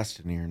believe in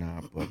destiny or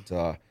not,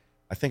 but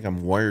I think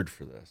I'm wired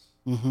for this.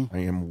 I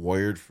am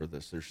wired for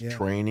this. There's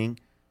training.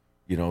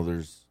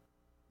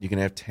 You can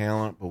have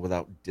talent, but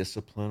without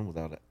discipline,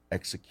 without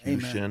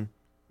execution,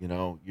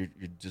 you're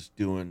just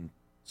doing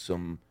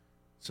some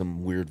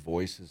weird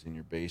voices in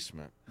your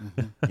basement,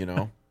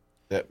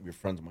 that your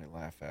friends might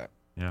laugh at.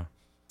 Yeah.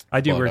 I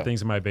do weird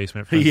things in my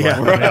basement. I'm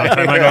Right. not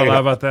going to lie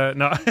about that.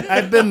 No,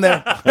 I've been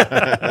there.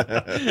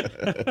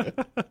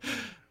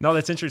 No,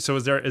 that's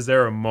interesting. So is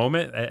there a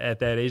moment at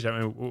that age?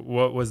 I mean,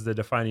 what was the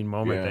defining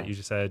moment that you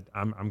just said,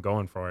 I'm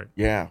going for it?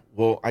 Yeah.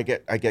 Well, I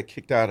get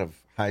kicked out of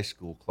high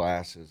school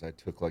classes. I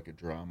took like a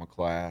drama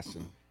class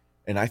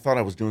and I thought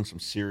I was doing some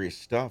serious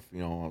stuff.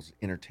 I was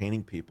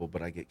entertaining people,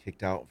 but I get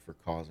kicked out for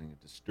causing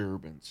a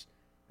disturbance.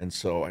 And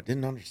so I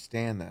didn't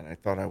understand that. I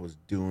thought I was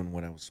doing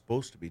what I was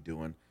supposed to be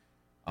doing.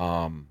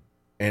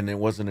 And it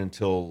wasn't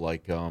until I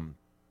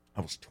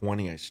was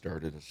 20, I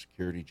started a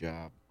security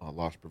job,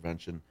 loss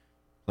prevention,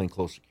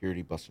 plainclothes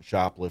security, busting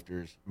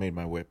shoplifters, made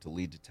my way up to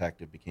lead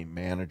detective, became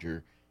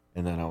manager,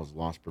 and then I was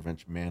loss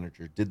prevention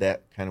manager. Did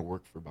that kind of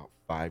work for about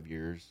 5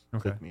 years.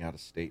 Okay. Took me out of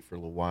state for a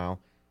little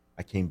while.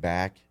 I came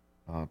back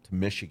to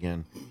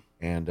Michigan,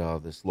 and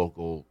this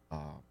local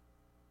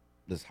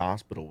this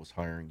hospital was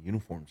hiring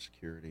uniform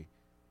security,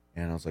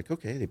 and I was like,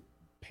 okay, they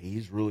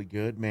pays really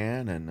good,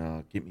 man,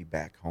 and get me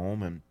back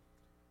home. And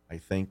I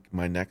think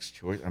my next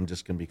choice, I'm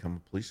just going to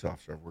become a police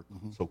officer. I've worked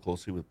so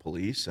closely with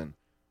police and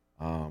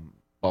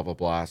blah, blah,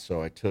 blah.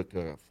 So I took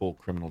full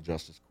criminal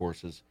justice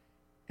courses,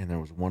 and there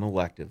was one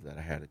elective that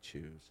I had to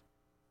choose.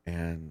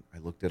 And I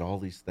looked at all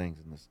these things,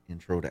 and this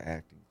intro to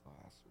acting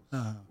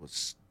class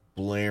was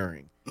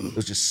blaring. It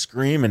was just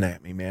screaming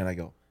at me, man. I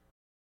go,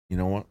 you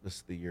know what? This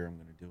is the year I'm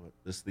going to do it.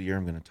 This is the year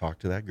I'm going to talk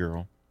to that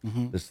girl.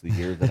 This is the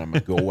year that I'm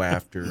going to go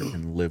after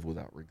and live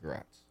without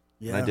regrets.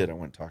 Yeah. And I did. I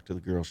went and talked to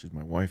the girl. She's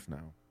my wife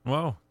now.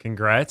 Whoa,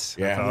 congrats.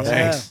 Yeah,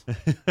 that's awesome.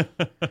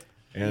 thanks.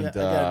 And I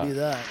gotta do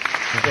that.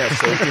 Yeah,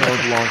 so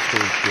long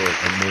story short,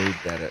 I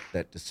made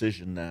that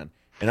decision then.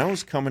 And I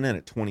was coming in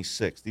at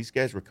 26. These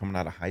guys were coming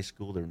out of high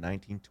school. They were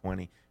 19,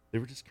 20. They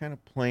were just kind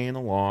of playing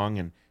along,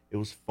 and it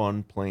was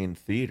fun playing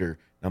theater.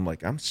 And I'm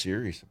like, I'm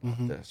serious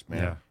about this,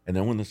 man. Yeah. And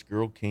then when this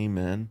girl came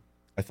in,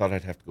 I thought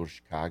I'd have to go to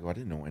Chicago. I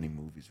didn't know any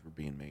movies were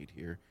being made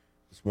here.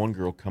 This one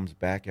girl comes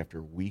back after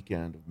a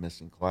weekend of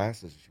missing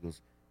classes. She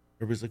goes,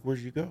 everybody's like, where'd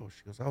you go?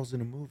 She goes, I was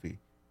in a movie.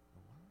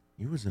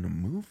 You was in a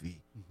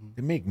movie?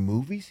 They make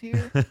movies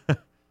here?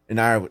 And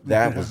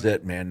that was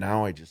it, man.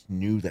 Now I just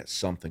knew that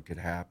something could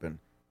happen.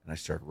 And I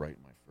started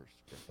writing my first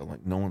script. I'm like,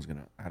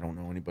 I don't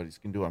know anybody's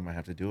going to do it. I'm going to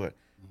have to do it.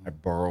 I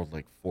borrowed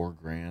like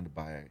 $4,000 to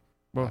buy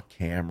a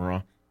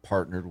camera,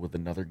 partnered with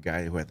another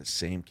guy who had the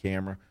same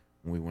camera.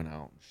 And we went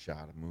out and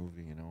shot a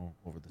movie,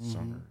 over the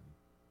summer.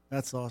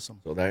 That's awesome.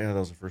 So that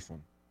was the first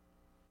one.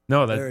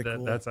 No,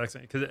 Cool. that's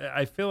excellent. Because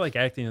I feel like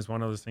acting is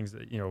one of those things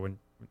that, when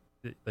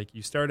like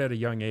you start at a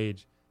young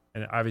age,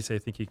 and obviously I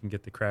think you can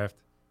get the craft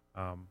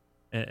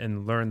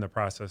and learn the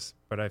process.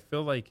 But I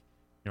feel like,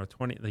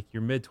 20, like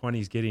your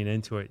mid-20s getting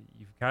into it,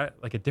 you've got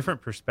like a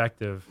different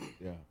perspective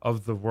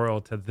of the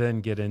world to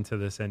then get into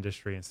this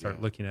industry and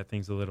start looking at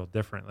things a little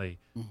differently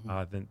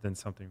than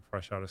something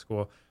fresh out of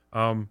school.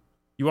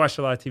 You watched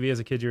a lot of TV as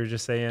a kid. You were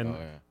just saying, oh,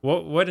 yeah.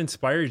 What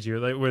inspired you?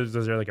 Like, was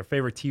there like a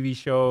favorite TV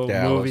show,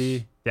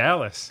 movie?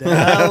 Dallas.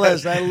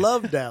 I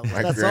love Dallas.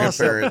 My That's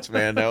grandparents,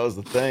 man, that was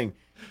the thing.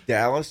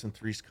 Dallas and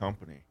Three's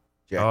Company.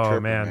 Jack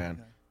Turpin,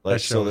 man.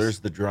 Like, so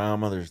there's the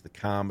drama, there's the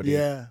comedy,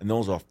 and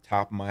those off the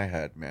top of my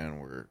head, man,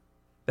 were.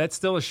 That's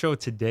still a show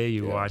today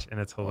you watch,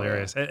 and it's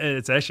hilarious. And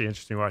it's actually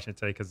interesting watching it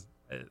today because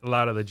a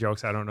lot of the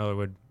jokes I don't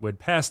know would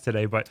pass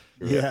today, but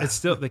it's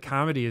still, the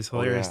comedy is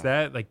hilarious.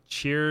 That, like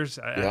Cheers,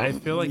 I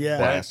feel like that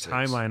Classics.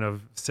 timeline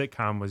of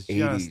sitcom was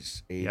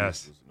 80s.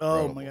 yes.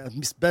 Oh my God,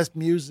 best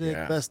music,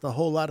 best a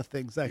whole lot of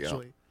things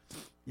actually.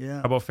 Yeah.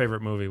 How about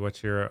favorite movie?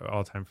 What's your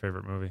all-time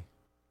favorite movie?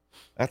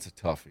 That's a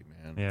toughie,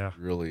 man. Yeah, it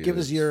really. Give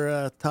us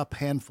your top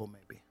handful,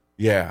 maybe.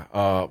 Yeah.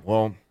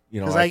 Well,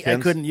 because I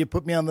couldn't. You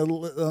put me on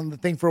the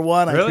thing for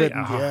one. Really?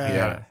 I couldn't.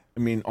 Yeah. I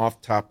mean, off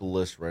the top of the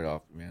list, right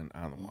off, man,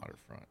 On the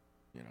Waterfront.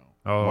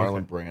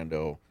 Marlon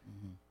Brando.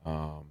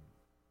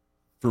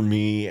 For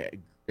me,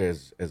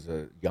 as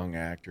a young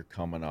actor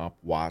coming up,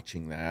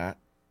 watching that,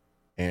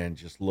 and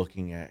just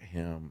looking at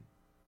him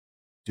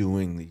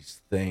doing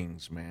these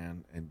things,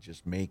 man, and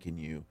just making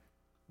you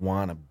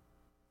want to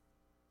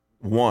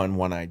one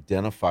want to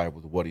identify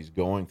with what he's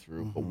going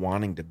through, but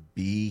wanting to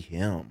be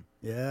him.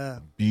 Yeah.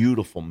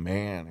 Beautiful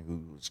man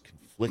who was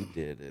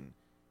conflicted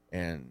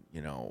and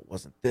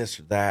wasn't this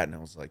or that. And I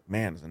was like,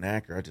 man, as an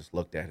actor, I just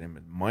looked at him,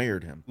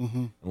 admired him.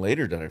 And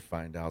later did I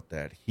find out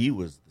that he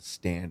was the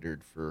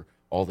standard for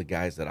all the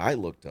guys that I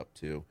looked up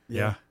to.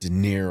 Yeah. De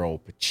Niro,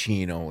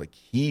 Pacino, like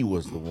he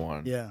was the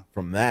one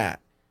from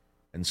that.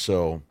 And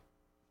so,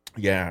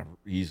 yeah,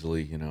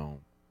 easily,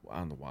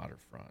 on the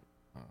waterfront,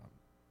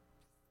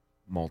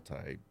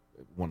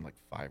 won like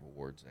 5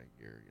 awards that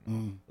year,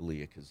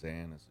 Elia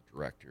Kazan as a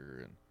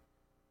director.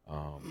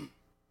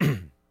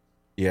 And,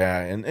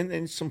 yeah.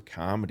 And some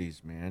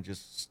comedies, man,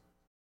 just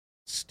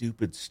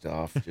stupid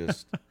stuff.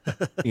 Just,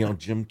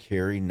 Jim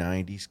Carrey,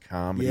 90s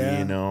comedy,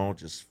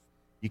 just,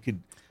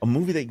 a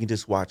movie that you can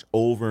just watch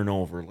over and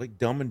over, like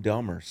Dumb and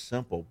Dumber,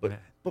 simple, but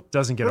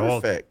doesn't get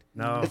old. Perfect.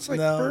 No, it's like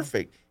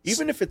perfect.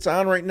 Even if it's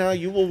on right now,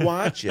 you will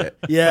watch it.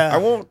 Yeah, I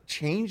won't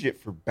change it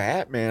for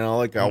Batman. I'll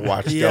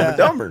watch Dumb and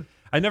Dumber.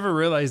 I never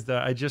realized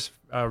that. I just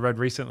read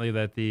recently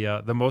that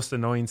the most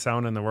annoying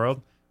sound in the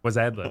world was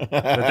ad-lib.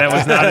 that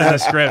was not in the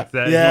script.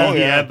 That he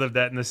ad-libbed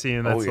that in the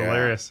scene. That's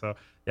hilarious. So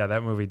yeah,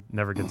 that movie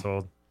never gets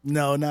old.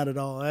 No, not at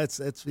all.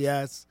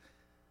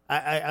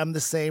 I'm the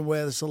same way.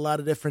 There's a lot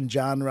of different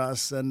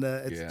genres, and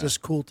it's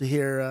just cool to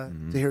hear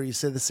you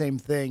say the same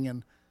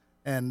thing,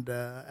 and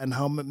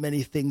how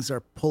many things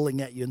are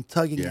pulling at you and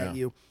tugging at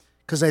you.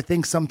 Because I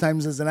think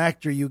sometimes as an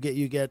actor, you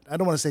get I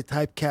don't want to say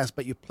typecast,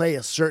 but you play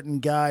a certain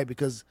guy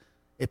because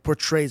it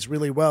portrays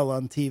really well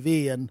on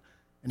TV, and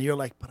you're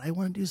like, but I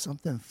want to do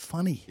something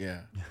funny.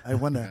 Yeah, I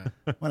want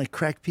to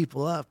crack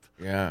people up.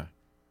 Yeah,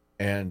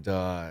 and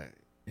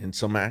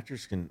some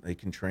actors can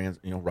trans.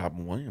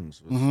 Robin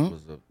Williams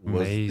was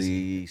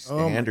the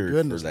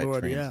standard for that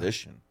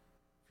transition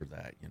for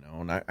that.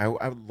 And I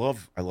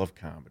love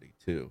comedy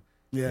too.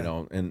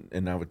 Yeah.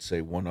 And I would say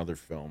one other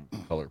film,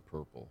 Color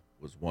Purple,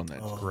 was one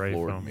that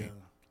floored me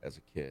as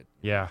a kid.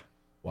 Yeah.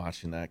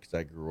 Watching that because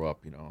I grew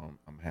up.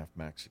 I'm half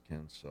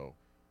Mexican, so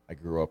I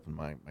grew up and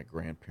my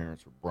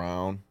grandparents were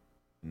brown.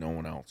 No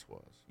one else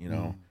was.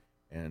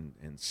 And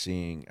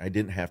seeing, I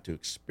didn't have to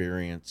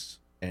experience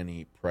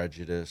any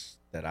prejudice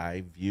that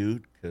I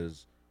viewed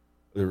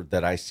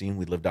that I seen.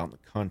 We lived out in the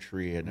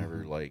country. I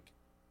never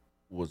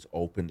was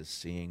open to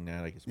seeing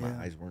that. I guess my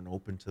eyes weren't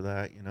open to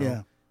that,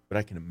 Yeah. But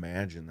I can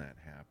imagine that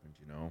happened,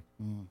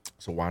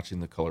 So watching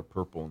The Color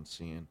Purple and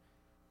seeing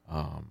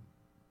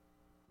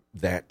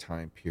that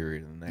time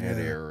period and that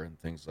era and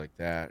things like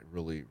that, it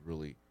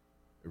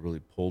really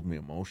pulled me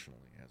emotionally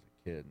as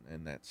a kid,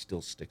 and that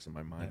still sticks in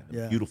my mind. And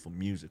the beautiful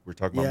music. We were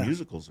talking about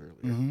musicals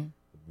earlier.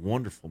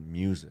 Wonderful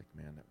music,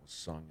 man, that was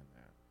sung in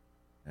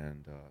that.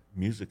 And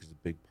music is a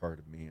big part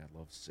of me. I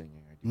love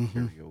singing. I do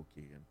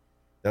karaoke, and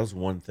that was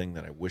one thing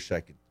that I wish I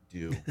could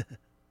do.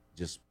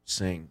 Just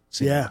sing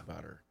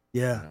better.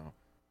 Yeah,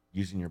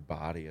 using your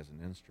body as an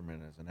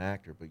instrument as an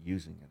actor, but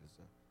using it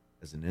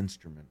as an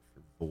instrument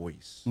for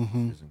voice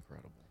is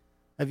incredible.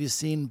 Have you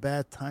seen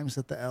Bad Times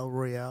at the El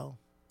Royale?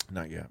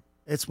 Not yet.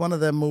 It's one of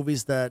them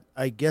movies that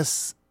I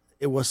guess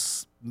it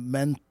was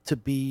meant to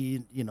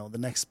be, the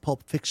next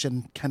Pulp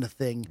Fiction kind of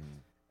thing.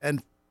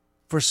 And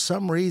for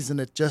some reason,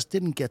 it just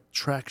didn't get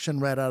traction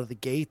right out of the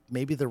gate.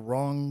 Maybe the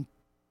wrong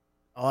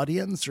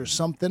audience or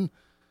something.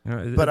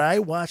 But I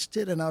watched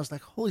it and I was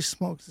like, holy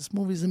smokes, this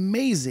movie's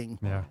amazing.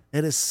 Yeah.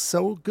 It is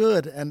so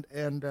good. And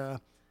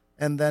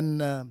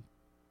then,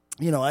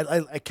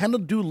 I kind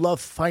of do love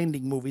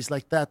finding movies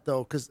like that,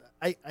 though, because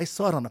I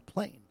saw it on a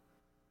plane.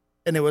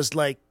 And it was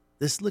like,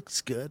 this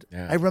looks good.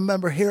 Yeah. I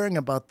remember hearing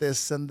about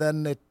this, and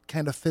then it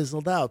kind of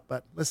fizzled out.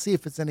 But let's see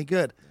if it's any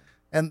good.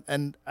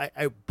 And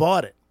I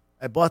bought it.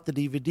 I bought the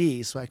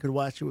DVD so I could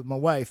watch it with my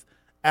wife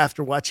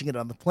after watching it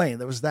on the plane.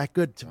 That was that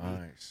good to me.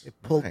 It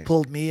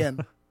pulled me in.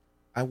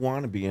 I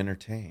want to be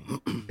entertained.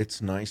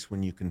 It's nice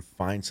when you can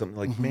find something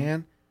like,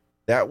 man,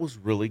 that was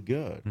really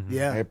good.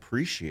 Yeah. I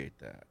appreciate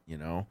that,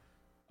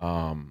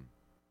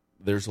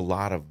 There's a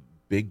lot of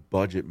big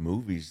budget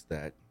movies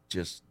that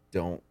just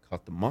don't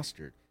cut the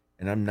mustard.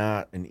 And I'm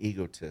not an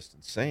egotist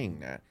in saying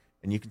that.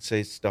 And you can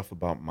say stuff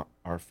about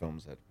our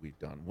films that we've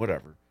done,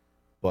 whatever.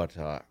 But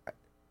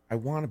I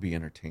want to be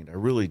entertained. I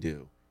really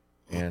do.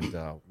 And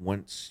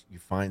once you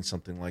find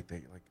something like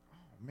that, you're like,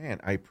 oh, man,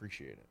 I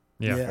appreciate it.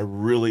 Yeah. Yeah. I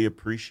really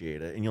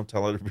appreciate it. And you'll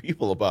tell other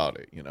people about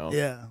it,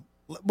 Yeah.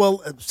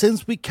 Well,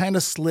 since we kind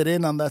of slid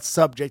in on that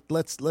subject,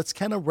 let's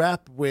kind of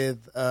wrap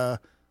with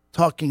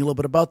talking a little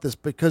bit about this,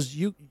 because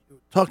you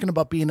talking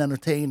about being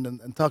entertained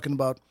and talking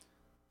about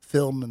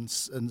film and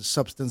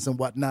substance and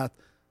whatnot.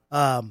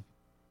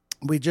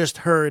 We just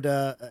heard,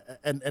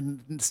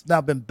 and it's now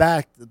been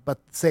backed, but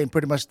saying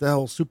pretty much the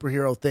whole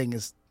superhero thing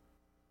is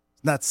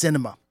not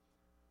cinema.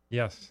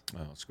 Yes.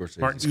 Scorsese.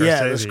 Martin Scorsese.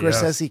 Yeah, the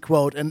Scorsese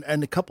quote.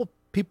 And a couple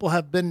people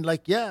have been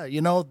like, yeah,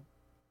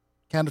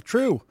 kind of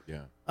true.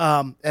 Yeah.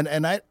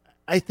 And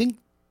I think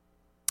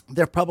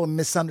they're probably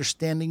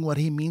misunderstanding what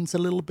he means a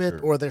little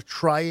bit, or they're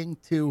trying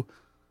to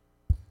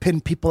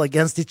pin people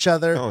against each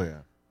other. Oh, yeah.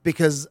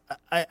 Because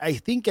I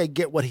think I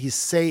get what he's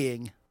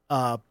saying.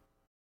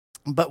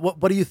 But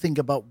what do you think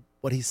about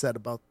what he said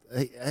about?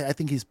 I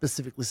think he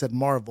specifically said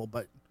Marvel,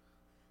 but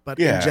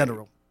Yeah. in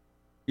general.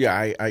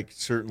 Yeah, I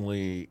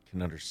certainly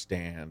can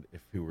understand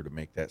if he were to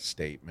make that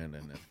statement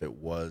and if it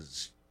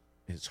was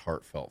his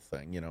heartfelt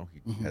thing. You know,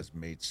 he has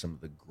made some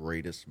of the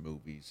greatest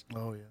movies.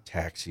 Oh yeah.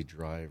 Taxi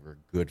Driver,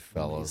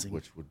 Goodfellas, Amazing.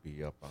 which would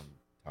be up on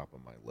top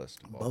of my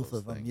list of all Both those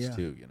of them, things yeah.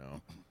 too, you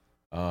know.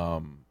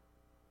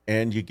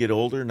 And you get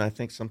older, and I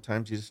think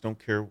sometimes you just don't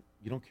care.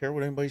 You don't care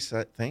what anybody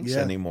thinks Yeah.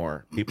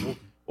 anymore.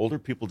 Older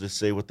people just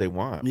say what they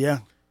want. Yeah.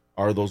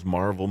 Are those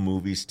Marvel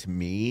movies to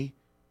me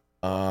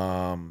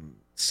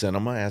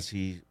cinema, as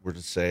he were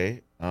to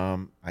say?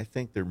 I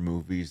think they're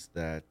movies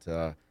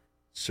that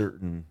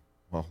certain,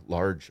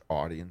 large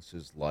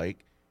audiences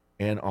like,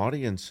 and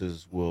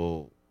audiences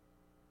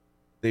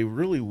they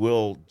really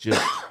will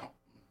just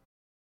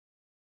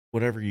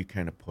whatever you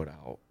kind of put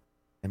out.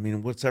 I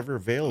mean, what's ever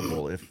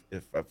available. If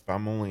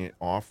I'm only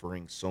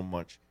offering so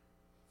much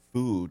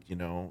food, you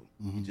know,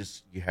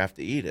 you have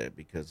to eat it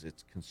because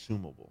it's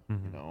consumable.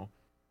 You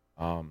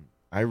know,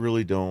 I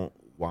really don't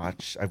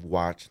watch. I've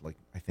watched like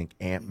I think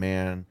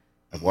Ant-Man.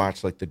 I've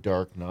watched like the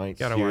Dark Knight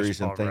Gotta watch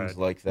series and Paul things Rudd.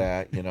 like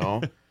that. You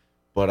know,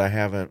 but I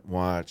haven't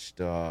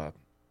watched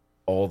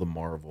all the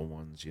Marvel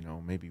ones. You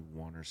know, maybe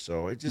one or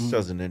so. It just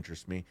doesn't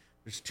interest me.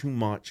 There's too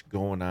much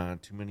going on,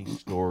 too many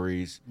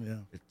stories. Yeah.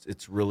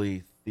 It's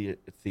really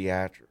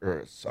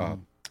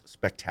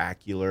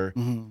spectacular,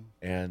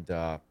 and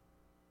I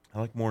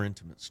like more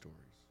intimate stories.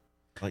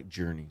 I like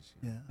journeys.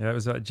 Yeah. Yeah, it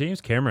was James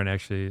Cameron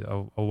actually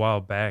a while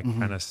back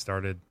kind of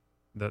started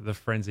the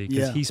frenzy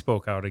because Yeah. he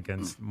spoke out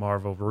against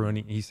Marvel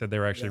ruining. He said they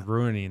were actually Yeah.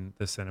 ruining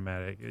the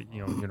cinematic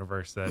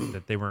universe,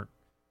 that they weren't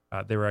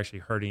they were actually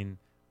hurting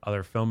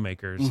other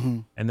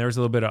filmmakers, and there was a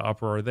little bit of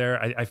uproar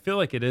there. I feel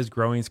like it is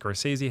growing.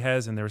 Scorsese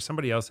has, and there was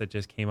somebody else that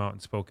just came out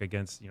and spoke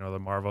against the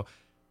Marvel.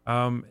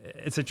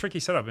 It's a tricky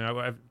setup.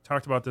 I've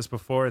talked about this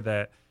before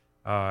that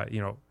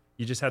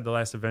you just had The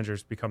Last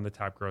Avengers become the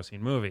top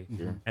grossing movie.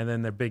 And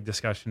then the big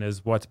discussion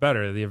is what's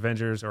better, The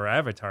Avengers or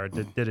Avatar?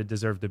 Did it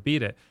deserve to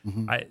beat it?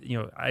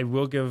 I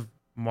will give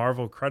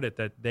Marvel credit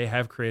that they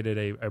have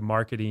created a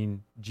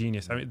marketing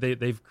genius. I mean,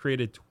 they've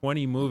created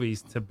 20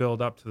 movies to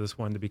build up to this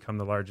one to become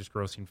the largest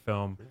grossing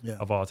film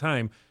of all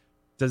time.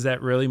 Does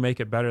that really make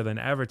it better than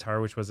Avatar,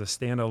 which was a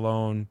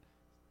standalone,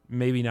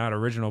 maybe not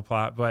original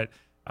plot, but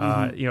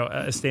a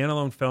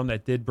standalone film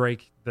that did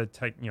break the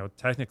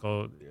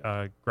technical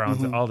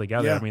grounds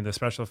altogether. Yeah. I mean, the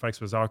special effects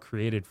was all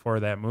created for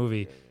that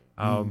movie.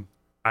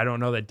 I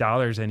don't know that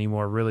dollars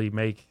anymore really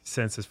make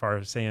sense as far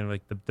as saying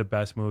like the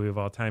best movie of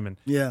all time. And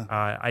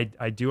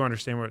I do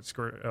understand what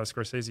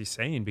Scorsese's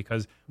saying,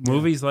 because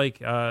movies like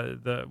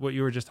what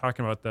you were just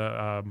talking about,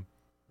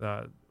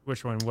 the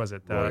which one was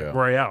it?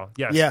 Royale.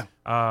 Yes.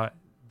 Yeah.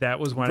 That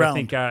was one I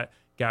think got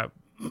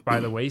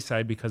by the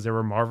wayside because there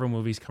were Marvel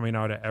movies coming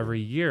out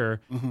every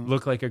year,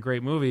 looked like a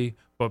great movie,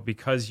 but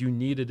because you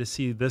needed to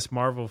see this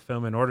Marvel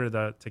film in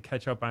order to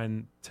catch up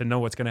on, to know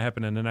what's going to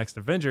happen in the next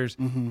Avengers,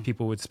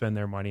 people would spend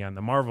their money on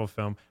the Marvel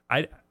film.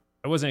 I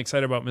wasn't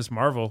excited about Miss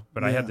Marvel,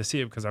 but I had to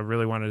see it because I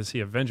really wanted to see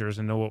Avengers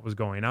and know what was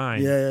going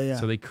on. Yeah.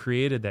 So they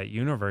created that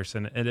universe,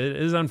 and it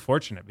is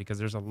unfortunate because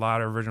there's a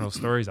lot of original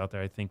stories out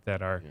there, I think,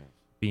 that are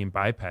being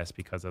bypassed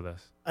because of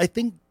this. I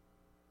think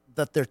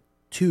that they're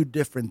two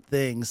different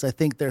things. I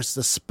think there's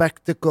the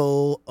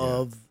spectacle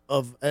of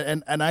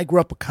and I grew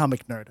up a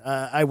comic nerd.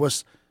 I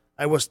was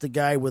the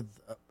guy with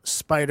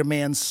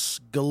Spider-Man's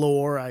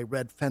galore. I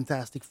read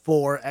Fantastic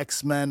Four,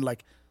 X-Men,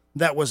 like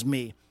that was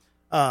me.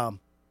 So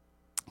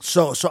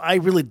I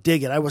really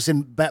dig it. I was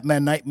in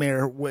Batman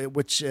Nightmare,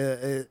 which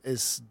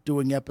is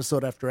doing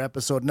episode after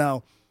episode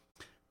now.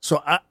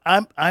 So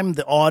I'm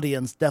the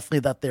audience definitely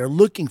that they're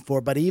looking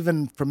for. But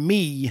even for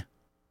me,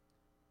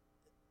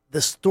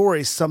 the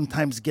stories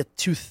sometimes get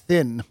too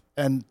thin,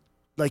 and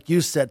like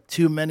you said,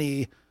 too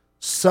many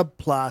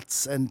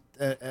subplots and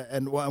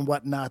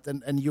whatnot.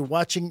 And you're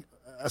watching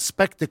a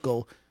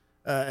spectacle.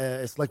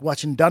 It's like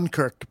watching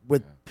Dunkirk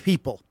with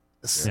people.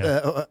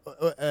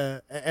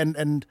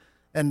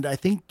 And I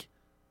think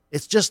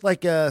it's just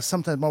like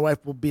sometimes my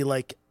wife will be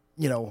like,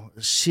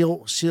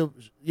 she'll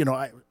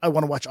I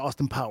want to watch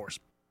Austin Powers,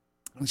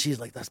 and she's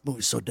like, that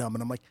movie's so dumb,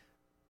 and I'm like,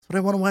 that's what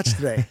I want to watch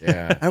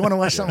today. I want to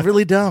watch something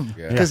really dumb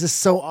because it's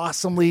so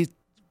awesomely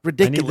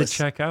ridiculous. I need to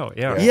check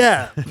out.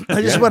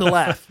 I just want to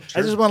laugh.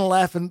 I just want to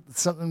laugh at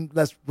something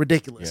that's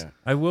ridiculous.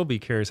 I will be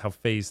curious how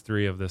Phase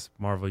 3 of this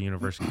Marvel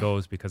universe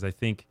goes, because I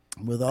think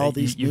with all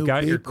these you've new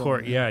got your people,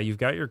 core, man. you've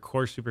got your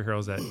core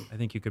superheroes that I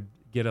think you could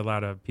get a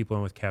lot of people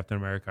in with. Captain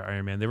America,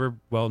 Iron Man, they were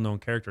well-known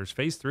characters.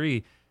 Phase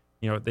 3,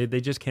 they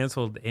just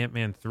canceled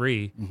Ant-Man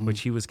 3, which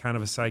he was kind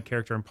of a side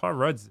character, and Paul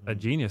Rudd's a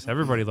genius.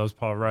 Everybody loves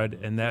Paul Rudd,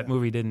 and that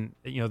movie didn't,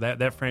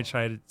 that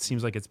franchise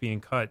seems like it's being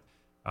cut.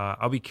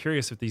 I'll be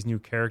curious if these new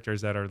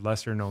characters that are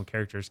lesser-known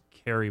characters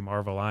carry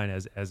Marvel on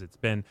as it's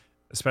been,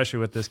 especially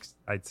with this,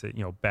 I'd say,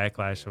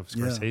 backlash of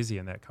Scorsese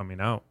and that coming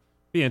out.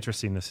 Be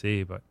interesting to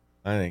see, but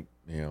I think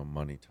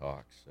money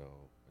talks. So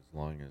as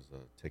long as the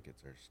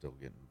tickets are still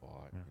getting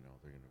bought,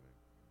 they're going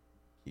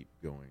to keep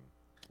going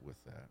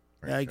with that.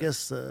 Yeah, I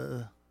guess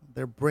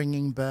they're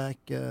bringing back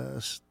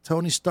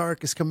Tony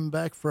Stark is coming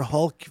back for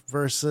Hulk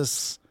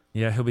versus.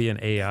 Yeah, he'll be an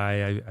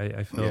AI.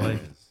 I feel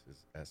like.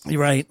 His essence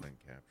You're right. has been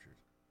captured.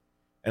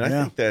 And I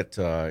think that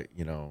kind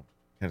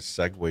of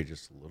segue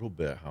just a little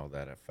bit how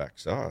that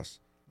affects us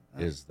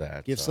is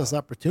that Gives us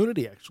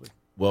opportunity, actually.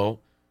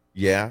 Well,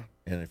 yeah,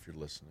 and if you're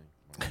listening,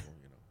 Michael,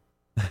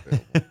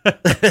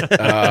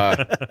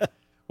 available.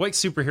 What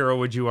superhero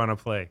would you want to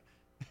play?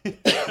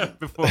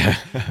 Before.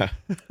 Yeah,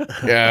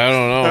 I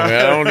don't know, man.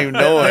 I don't even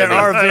know There any.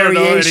 are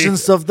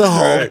variations of the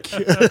Hulk.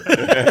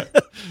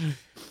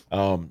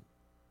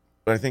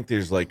 But I think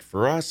there's like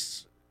for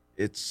us,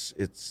 it's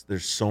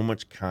there's so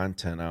much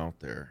content out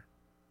there,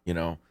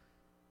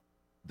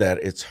 that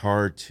it's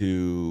hard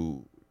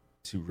to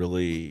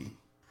really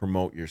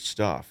promote your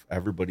stuff.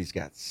 Everybody's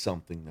got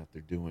something that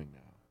they're doing now.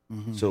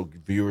 Mm-hmm. So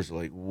viewers are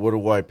like, what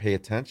do I pay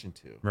attention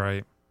to?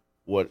 Right.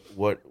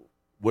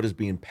 What is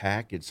being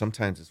packaged?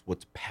 Sometimes it's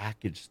what's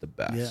packaged the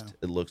best. Yeah.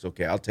 It looks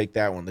okay. I'll take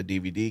that one. The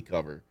DVD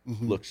cover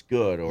Mm-hmm. looks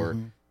good, or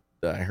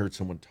I heard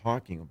someone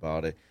talking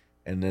about it.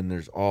 And then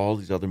there's all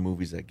these other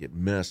movies that get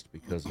missed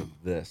because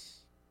of this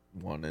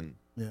one. And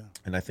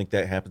I think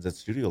that happens at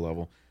studio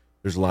level.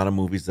 There's a lot of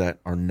movies that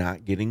are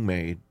not getting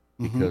made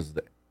because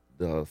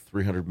the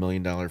 $300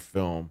 million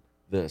film,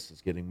 this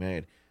is getting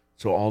made.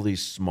 So all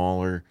these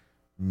smaller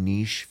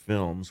niche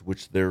films,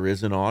 which there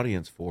is an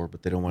audience for,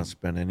 but they don't want to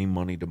spend any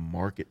money to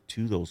market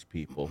to those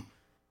people.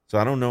 So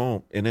I don't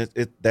know. And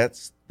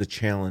that's the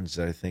challenge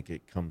that I think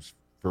it comes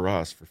for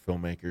us, for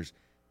filmmakers,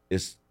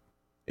 is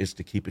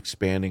to keep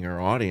expanding our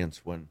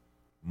audience when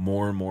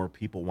more and more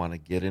people want to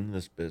get into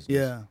this business.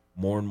 Yeah.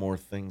 More and more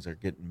things are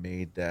getting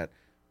made that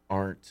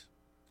aren't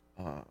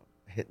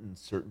hitting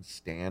certain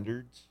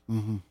standards,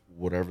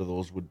 whatever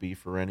those would be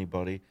for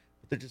anybody,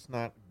 but they're just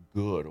not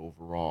good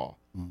overall.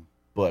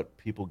 But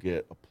people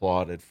get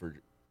applauded for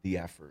the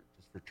effort,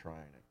 just for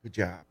trying it. Good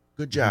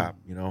job,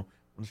 when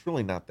it's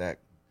really not that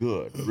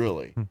good,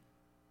 really.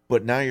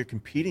 But now you're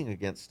competing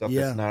against stuff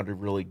that's not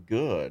really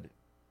good,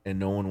 and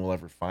no one will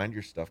ever find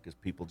your stuff because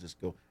people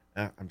just go,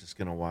 I'm just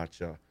going to watch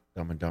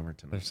Dumb and Dumber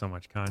tonight. There's so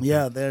much content.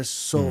 Yeah, there's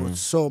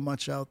so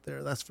much out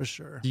there. That's for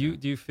sure. Do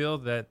you feel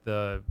that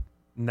the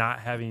not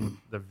having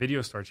the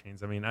video store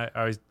chains? I mean, I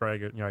always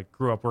brag. I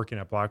grew up working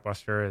at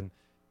Blockbuster, and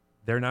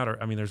they're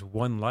not. I mean, there's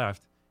one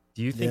left.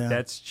 Do you think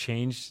that's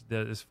changed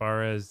as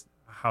far as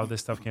how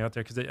this stuff came out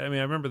there? Because I mean,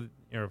 I remember,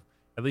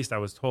 at least I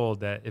was told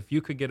that if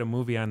you could get a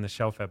movie on the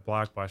shelf at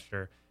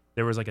Blockbuster,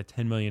 there was like a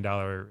 $10 million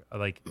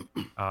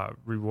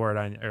reward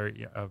on, or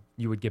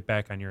you would get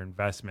back on your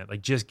investment,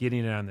 like just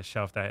getting it on the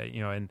shelf. That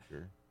and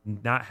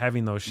not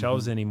having those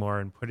shelves anymore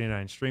and putting it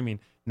on streaming.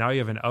 Now you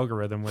have an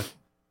algorithm with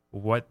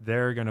what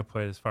they're going to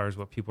put as far as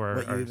what people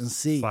are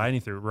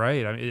sliding through.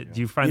 Right? I mean,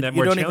 do you find that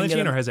more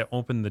challenging, or has it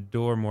opened the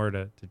door more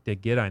to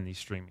get on these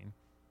streaming?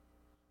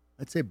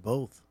 I'd say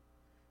both.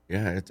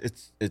 Yeah,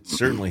 it's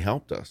certainly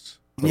helped us.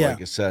 But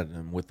like I said,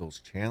 and with those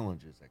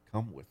challenges that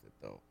come with it,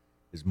 though,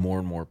 is more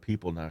and more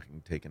people now can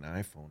take an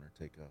iPhone or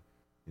take a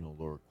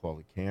lower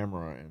quality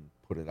camera and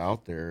put it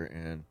out there,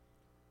 and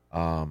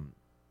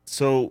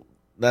so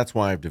that's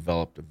why I've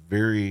developed a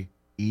very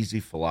easy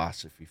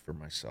philosophy for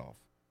myself.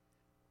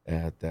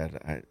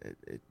 That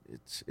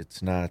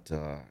it's not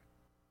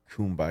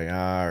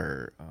kumbaya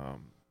or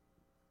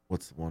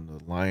what's the one,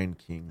 the Lion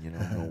King,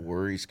 no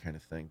worries kind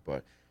of thing,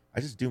 but I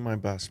just do my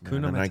best,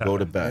 man, and I go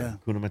to bed. Yeah.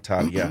 Kuna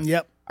Matata, yeah.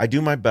 Yep. I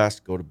do my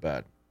best, go to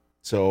bed.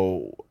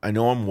 So I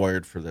know I'm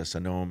wired for this. I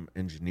know I'm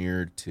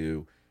engineered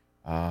to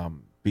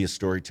be a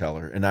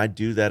storyteller. And I'd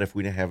do that if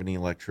we didn't have any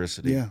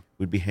electricity. Yeah.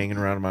 We'd be hanging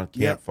around a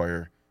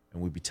campfire,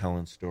 and we'd be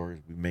telling stories.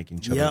 We'd be making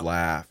each other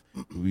laugh.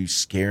 We'd be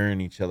scaring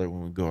each other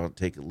when we go out and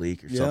take a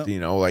leak or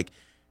something. Like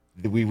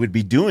we would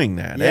be doing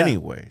that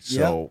anyway.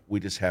 So we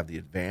just have the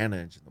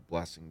advantage and the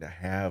blessing to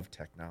have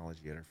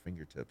technology at our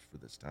fingertips for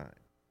this time.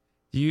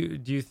 Do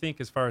you think,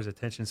 as far as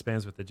attention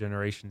spans with the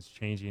generations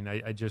changing,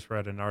 I just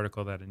read an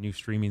article that a new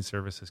streaming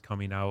service is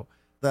coming out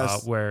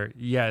where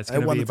it's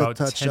going to be about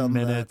 10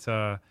 minutes.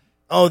 The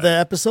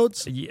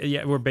episodes?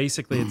 Yeah, where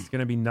basically it's going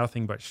to be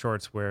nothing but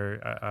shorts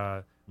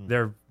where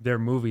their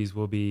movies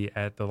will be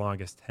at the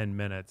longest 10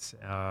 minutes,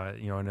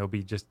 and it'll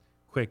be just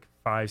quick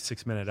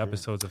 5-6 minute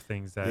episodes of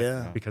things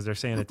that because they're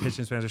saying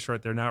attention spans are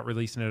short. They're not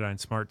releasing it on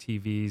smart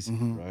TVs.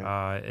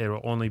 It will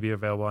only be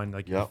available on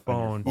your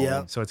phone.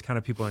 So it's kind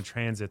of people in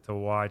transit to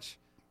watch,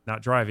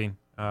 not driving.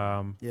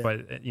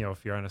 But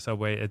if you're on a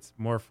subway, it's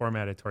more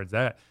formatted towards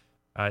that.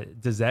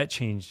 Does that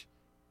change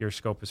your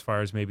scope as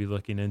far as maybe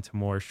looking into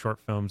more short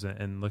films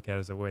and look at it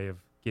as a way of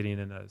getting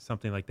into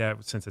something like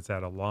that since it's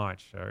at a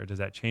launch? Or does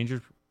that change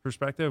your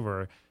perspective,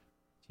 or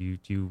do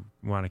you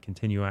want to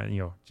continue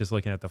on, just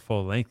looking at the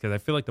full length? Because I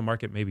feel like the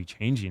market may be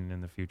changing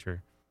in the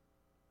future.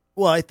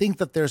 Well, I think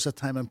that there's a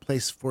time and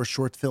place for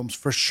short films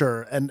for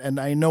sure. And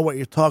I know what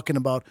you're talking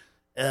about.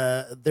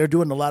 They're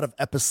doing a lot of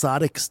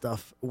episodic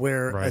stuff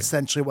where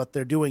essentially what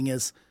they're doing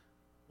is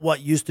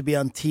what used to be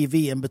on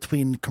TV in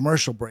between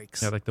commercial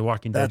breaks. Yeah, like the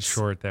Walking Dead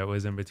short that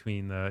was in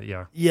between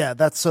the. Yeah,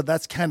 that's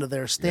kind of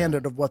their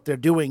standard of what they're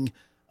doing.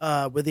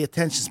 with the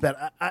attention span.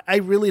 I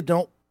really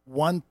don't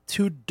want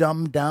to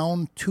dumb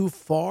down too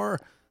far.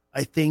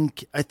 I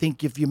think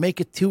if you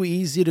make it too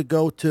easy to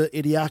go to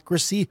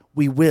Idiocracy,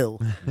 we will.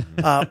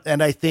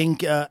 And I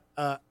think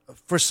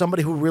for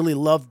somebody who really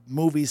loved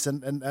movies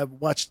and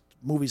watched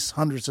movies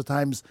hundreds of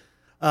times,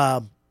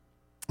 the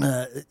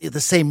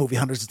same movie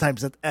hundreds of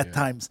times at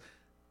times,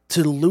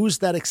 to lose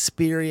that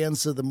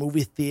experience of the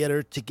movie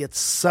theater, to get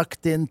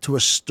sucked into a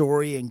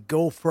story and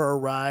go for a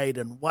ride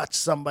and watch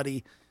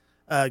somebody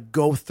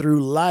go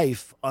through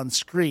life on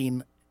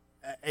screen,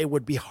 it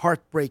would be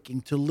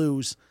heartbreaking to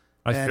lose.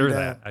 I fear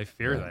that.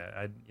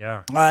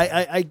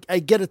 I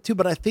get it too,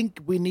 but I think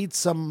we need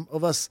some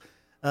of us,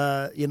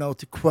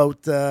 to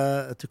quote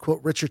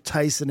Richard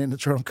Tyson in the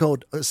Toronto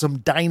Code, some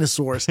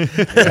dinosaurs that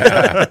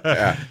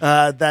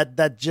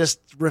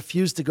just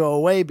refuse to go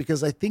away.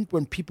 Because I think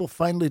when people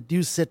finally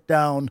do sit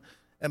down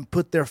and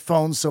put their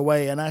phones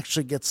away and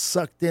actually get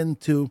sucked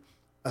into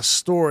a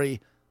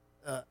story,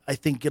 I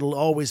think it'll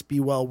always be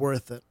well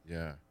worth it.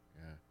 Yeah.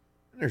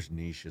 There's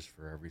niches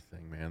for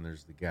everything, man.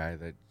 There's the guy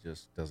that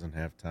just doesn't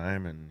have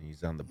time and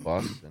he's on the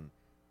bus and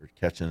or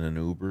catching an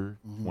Uber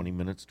 20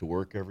 minutes to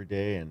work every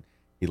day, and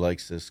he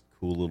likes this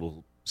cool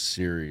little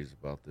series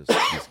about these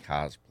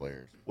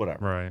cosplayers,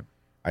 whatever. Right.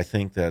 I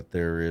think that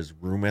there is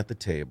room at the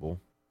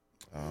table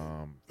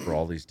for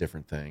all these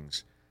different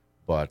things,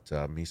 but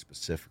me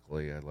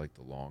specifically, I like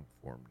the long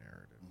form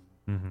narrative.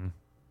 Mm-hmm.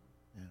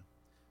 Yeah.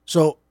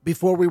 So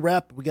before we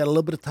wrap, we got a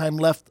little bit of time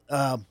left.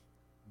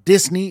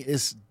 Disney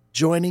is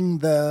joining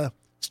the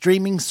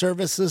streaming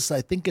services.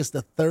 I think it's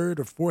the third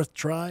or fourth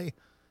try.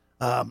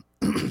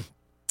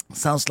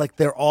 Sounds like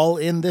they're all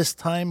in this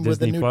time with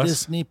the new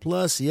Disney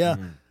Plus. Yeah.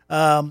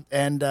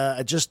 And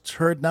I just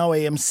heard now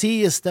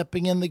AMC is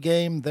stepping in the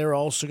game. They're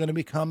also going to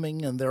be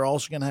coming, and they're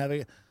also going to have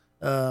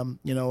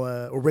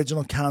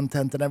original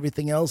content and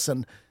everything else.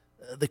 And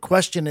the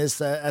question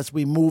is, as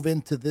we move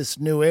into this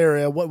new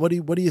area, what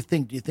do you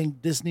think? Do you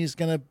think Disney's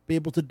going to be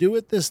able to do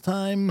it this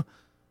time?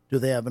 Do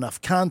they have enough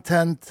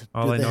content?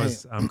 All I know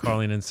is I'm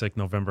calling in sick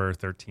November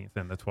 13th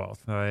and the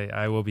 12th.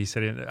 I will be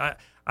sitting.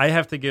 I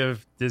have to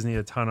give Disney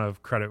a ton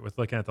of credit with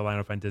looking at the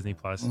lineup on Disney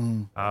Plus.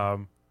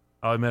 I'll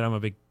admit I'm a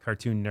big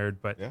cartoon nerd,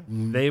 but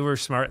they were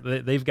smart.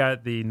 They've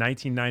got the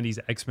 1990s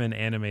X-Men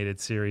animated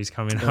series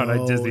coming out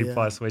on Disney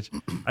Plus, which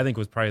I think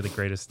was probably the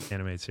greatest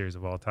animated series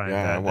of all time.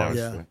 Yeah, I watched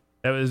it.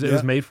 It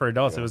was made for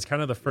adults. It was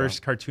kind of the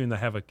first cartoon to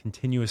have a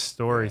continuous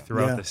story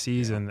throughout the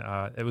season.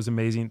 It was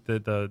amazing.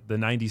 The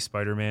 90s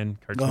Spider-Man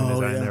cartoon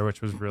design there,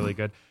 which was really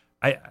good.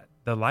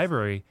 The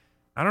library,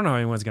 I don't know how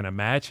anyone's going to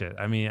match it.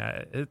 I mean,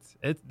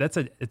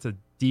 it's a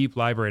deep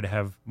library to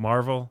have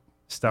Marvel,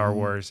 Star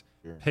Wars,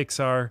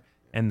 Pixar,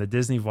 and the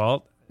Disney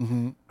Vault.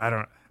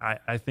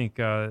 I think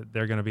they're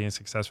going to be a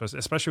success for us,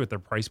 especially with their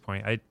price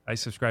point. I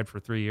subscribed for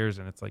 3 years,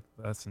 and it's like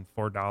less than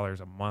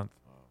 $4 a month.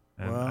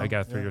 And I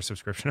got a 3-year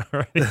subscription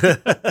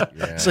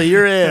already. So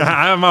you're in.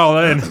 I'm all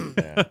in.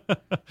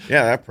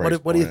 That price.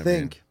 What do you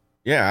think?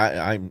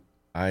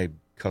 I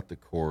cut the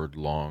cord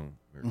long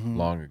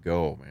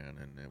ago, man,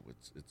 and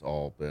it's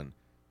all been,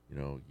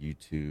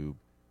 YouTube,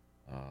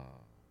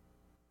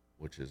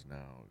 which is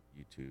now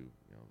YouTube,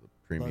 the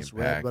premium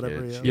package.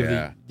 Whatever, Do you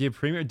have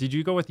premium? Did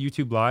you go with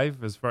YouTube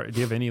Live? Do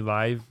you have any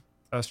live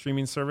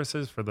streaming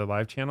services for the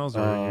live channels,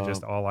 or are you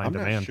just all on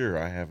demand? I'm not sure.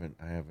 I haven't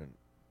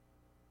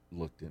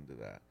looked into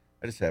that.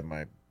 I just have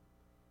my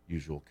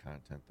usual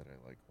content that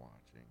I like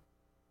watching,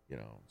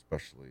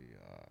 especially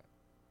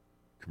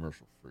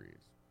commercial free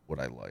is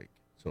what I like.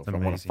 So if I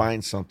want to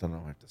find something, I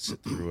don't have to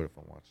sit through it. If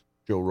I watch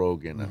Joe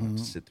Rogan, I don't have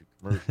to sit through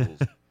commercials,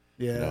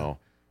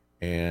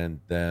 and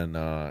then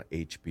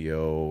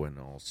HBO and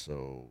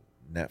also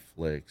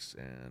Netflix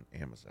and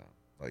Amazon.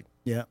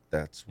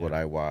 That's what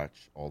I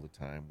watch all the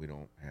time. We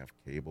don't have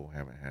cable,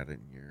 haven't had it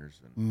in years.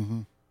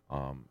 And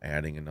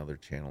adding another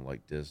channel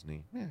like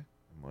Disney, I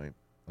might.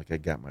 I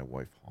got my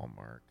wife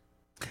Hallmark.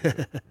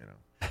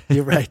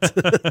 You're right.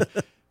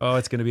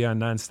 It's going to be on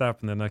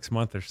nonstop in the next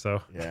month or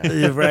so. Yeah.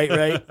 You're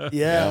right.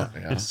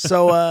 Yeah.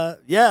 So,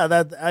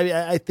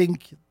 I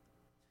think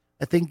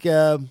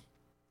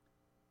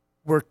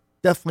we're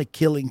definitely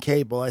killing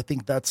cable. I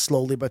think that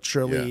slowly but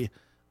surely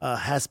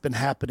has been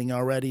happening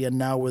already. And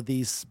now with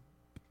these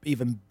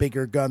even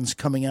bigger guns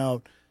coming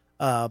out,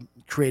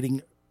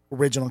 creating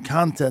original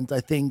content, I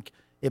think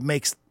it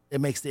makes the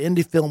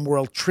indie film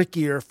world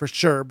trickier for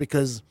sure,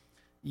 because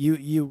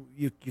you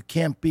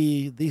can't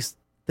be, these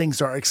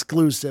things are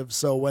exclusive.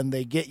 So when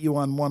they get you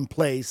on one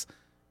place,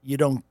 you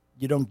don't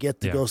get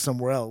to go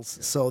somewhere else.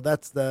 Yeah. So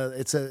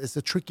it's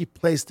a tricky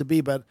place to be.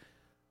 But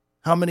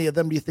how many of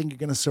them do you think are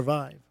going to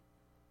survive?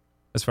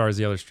 As far as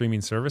the other streaming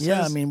services?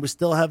 Yeah, I mean, we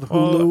still have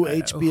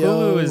Hulu, HBO.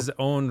 Hulu is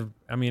owned.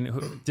 I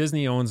mean,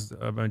 Disney owns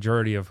a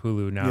majority of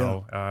Hulu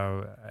now.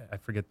 Yeah. I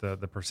forget the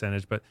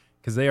percentage, but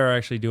because they are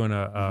actually doing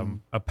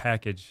a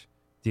package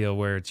deal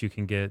where you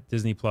can get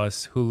Disney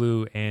Plus,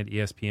 Hulu, and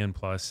ESPN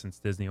Plus, since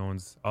Disney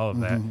owns all of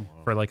that,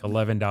 for like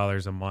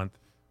 $11 a month.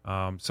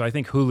 So I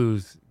think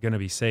Hulu's going to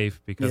be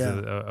safe because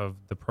of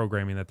the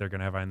programming that they're going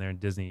to have on there, and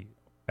Disney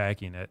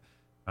backing it.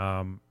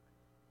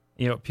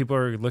 people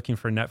are looking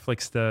for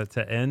Netflix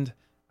to end.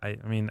 I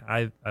mean,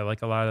 I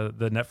like a lot of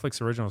the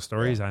Netflix original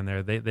stories on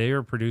there. They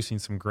are producing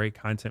some great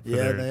content for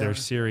their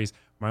series.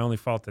 My only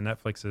fault to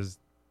Netflix is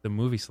the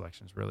movie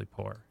selection is really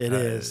poor. It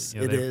is.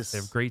 They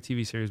have great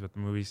TV series, but the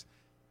movies.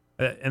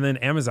 And then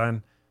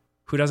Amazon,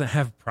 who doesn't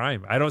have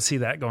Prime? I don't see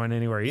that going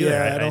anywhere either.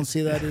 Yeah, I don't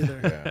see that either.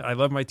 Yeah. I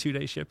love my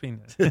 2-day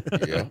shipping.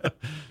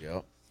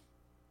 Yep.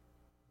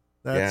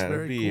 That's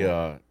very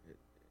cool.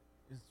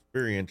 It's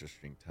very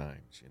interesting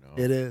times,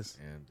 It is.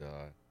 And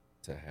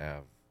to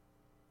have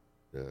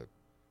the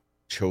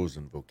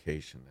chosen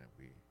vocation that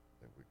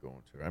we're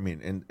going to. I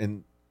mean,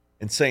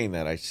 and saying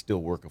that, I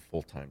still work a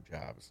full-time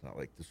job. It's not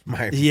like this is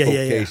my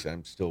vocation. Yeah.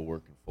 I'm still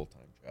working a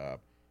full-time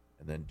job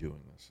and then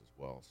doing this as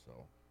well.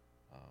 So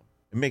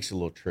it makes it a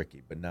little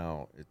tricky. But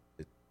now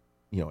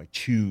I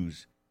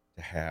choose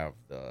to have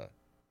the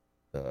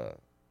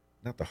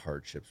not the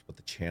hardships, but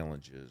the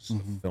challenges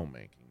of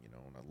filmmaking.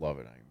 And I love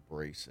it. I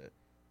embrace it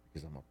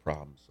because I'm a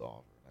problem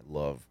solver. I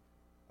love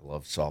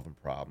solving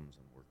problems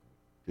and working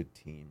with good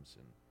teams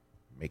and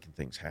making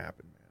things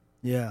happen, man.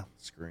 Yeah. On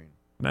the screen.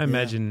 And I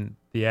imagine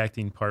the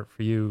acting part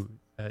for you,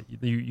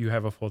 you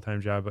have a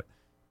full-time job, but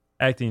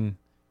acting,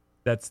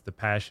 that's the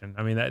passion.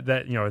 I mean,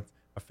 that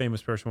a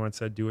famous person once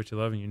said, "Do what you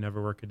love, and you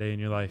never work a day in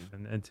your life."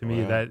 And to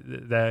me,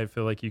 that I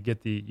feel like you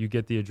get the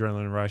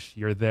adrenaline rush.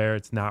 You're there.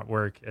 It's not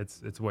work.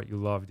 It's what you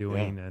love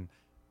doing, and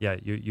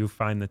you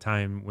find the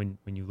time when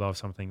you love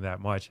something that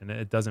much, and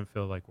it doesn't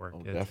feel like work.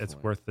 It's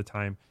worth the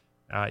time.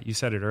 You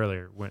said it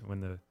earlier. When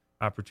the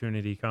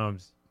opportunity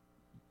comes,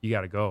 you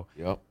got to go.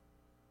 Yep.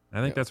 And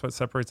I think that's what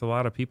separates a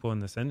lot of people in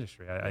this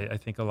industry. I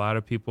think a lot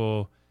of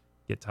people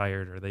get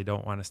tired or they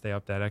don't want to stay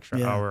up that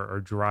extra hour or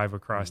drive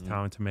across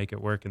town to make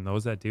it work. And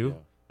those that do,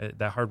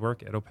 that hard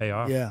work, it'll pay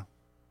off. Yeah.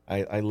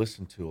 I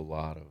listen to a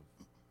lot of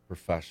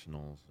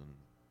professionals and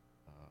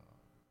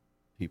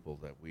people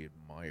that we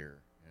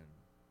admire. And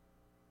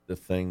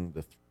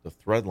the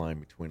thread line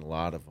between a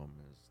lot of them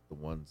is the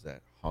ones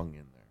that hung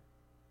in there,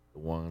 the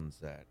ones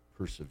that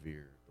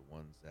persevered, the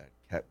ones that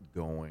kept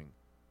going.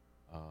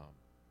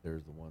 They're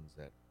the ones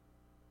that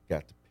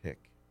got to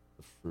pick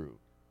the fruit.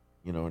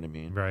 You know what I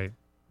mean? Right.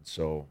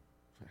 So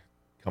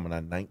coming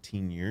on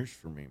 19 years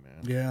for me,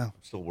 man. Yeah. I'm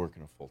still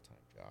working a full-time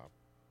job.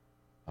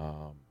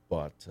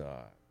 But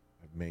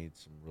I've made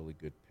some really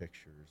good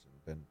pictures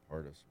and been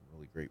part of some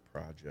really great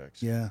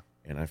projects. Yeah.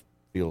 And I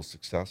feel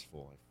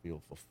successful. I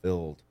feel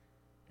fulfilled.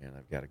 And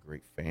I've got a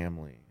great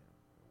family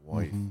and a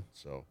wife.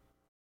 So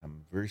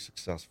I'm very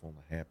successful and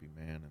a happy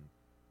man. And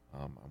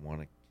I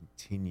want to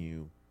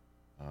continue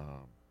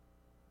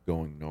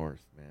going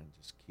north, man.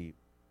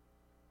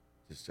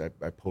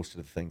 I posted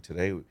a thing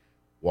today,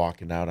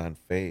 walking out on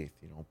faith,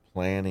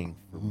 planning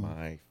for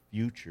my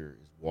future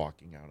is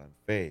walking out on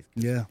faith.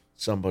 Yeah.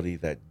 Somebody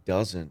that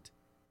doesn't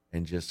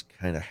and just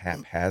kind of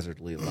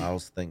haphazardly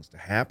allows things to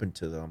happen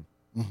to them,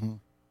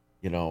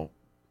 they'll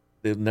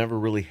never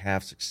really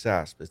have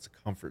success. It's a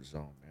comfort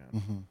zone,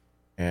 man.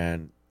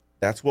 And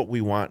that's what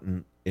we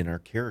want in our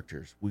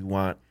characters. We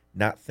want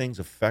not things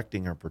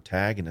affecting our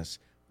protagonists.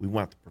 We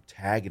want the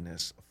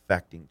protagonists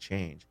affecting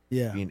change.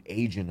 Yeah. Be an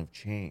agent of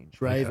change.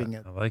 Driving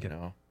it. I like it.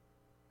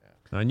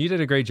 And you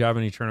did a great job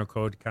in Eternal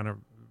Code. Kind of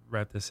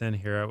wrap this in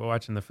here.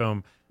 Watching the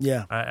film.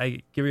 Yeah. I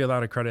give you a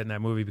lot of credit in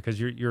that movie because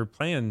you're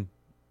playing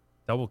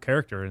double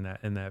character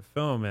in that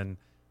film, and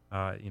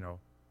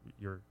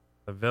you're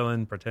a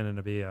villain pretending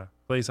to be a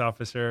police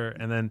officer,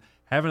 and then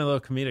having a little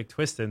comedic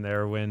twist in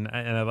there and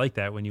I like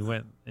that when you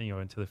went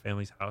into the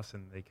family's house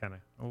and they kind of,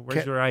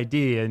 where's your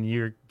ID, and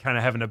you're kind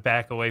of having to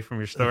back away from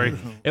your story.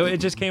 it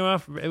just came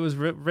off. It was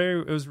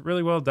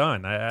really well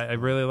done. I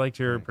really liked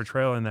your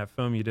portrayal in that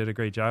film. You did a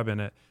great job in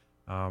it,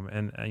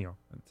 and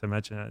to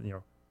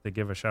mention to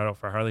give a shout out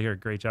for Harley here,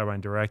 great job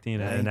on directing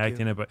and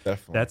acting it, but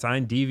that's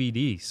on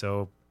DVD.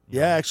 So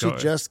actually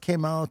just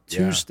came out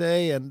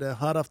Tuesday and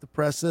hot off the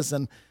presses.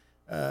 And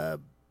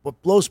what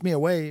blows me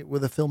away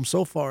with the film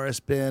so far has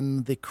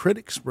been the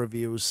critics'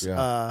 reviews.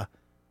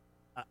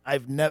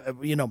 I've never,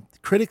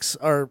 critics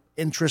are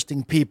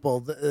interesting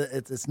people.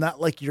 It's not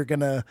like you're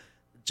gonna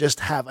just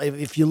have.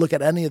 If you look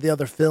at any of the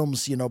other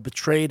films,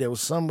 Betrayed,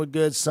 some were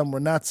good, some were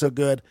not so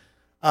good.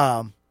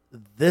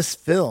 This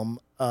film,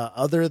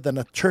 other than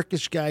a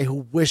Turkish guy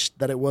who wished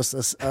that it was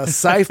a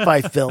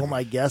sci-fi film,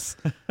 I guess,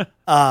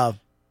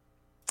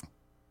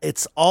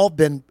 it's all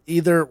been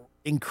either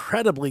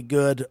incredibly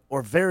good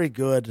or very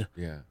good.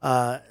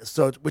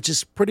 Which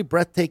is pretty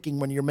breathtaking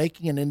when you're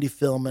making an indie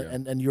film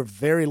and you're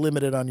very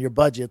limited on your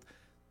budget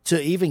to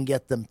even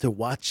get them to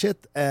watch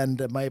it.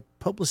 And my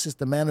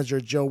publicist and manager,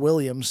 Joe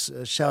Williams,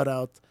 shout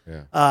out,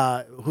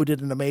 who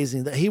did an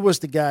amazing, he was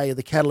the guy,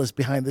 the catalyst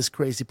behind this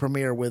crazy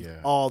premiere with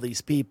all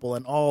these people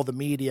and all the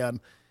media. And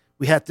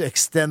we had to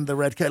extend the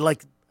red carpet.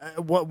 Like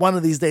one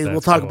of these days, we'll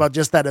talk about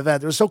just that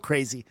event. It was so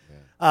crazy.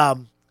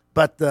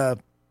 But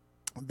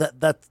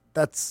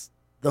that's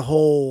the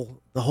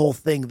whole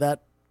thing.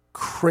 That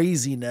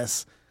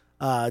craziness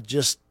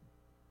just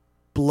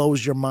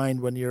blows your mind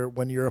when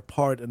you're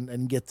apart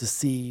and get to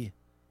see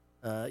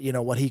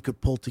what he could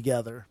pull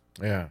together.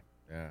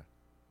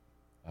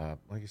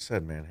 like I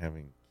said, man,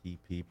 having key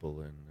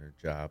people in their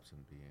jobs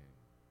and being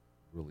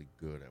really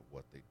good at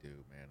what they do,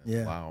 man,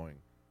 and allowing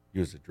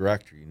you as a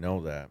director, you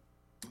know that,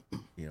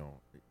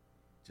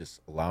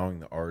 just allowing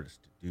the artists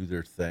to do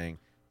their thing.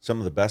 Some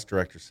of the best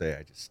directors say,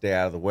 "I just stay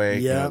out of the way."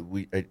 Yeah,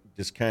 I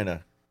just kind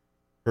of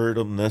hurt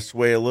them this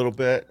way a little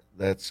bit.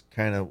 That's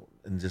kind of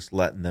and just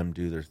letting them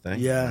do their thing.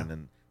 Yeah, man,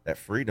 and that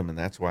freedom, and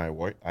that's why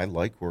I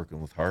like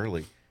working with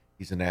Harley.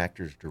 He's an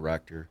actor's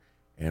director,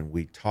 and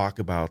we talk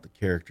about the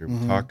character.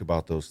 We talked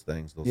about those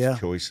things, those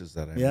choices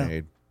that I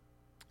made,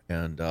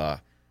 and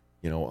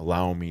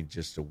allowing me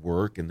just to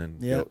work, and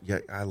then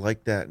I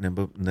like that,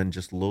 and then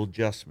just little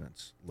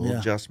adjustments,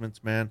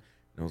 man.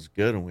 It was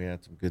good, and we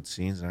had some good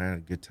scenes, and I had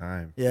a good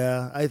time.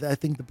 Yeah, I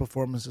think the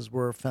performances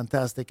were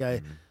fantastic.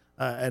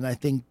 And I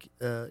think,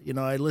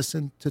 I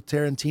listened to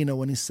Tarantino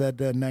when he said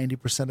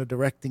 90% of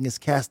directing is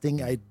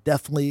casting. I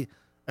definitely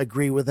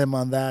agree with him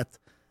on that.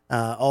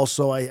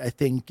 Also, I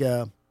think,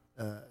 a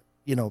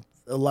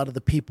lot of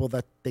the people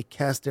that they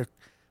cast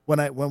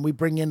when we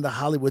bring in the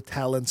Hollywood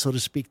talent, so to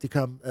speak, to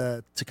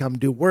come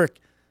do work,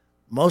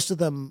 most of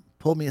them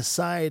pull me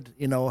aside,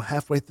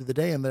 halfway through the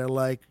day, and they're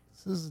like,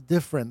 this is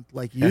different.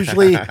 Like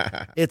usually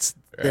it's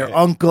their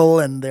uncle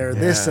and their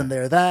this and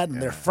their that and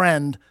their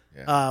friend.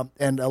 Yeah.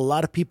 And a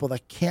lot of people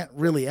that can't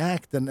really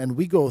act. And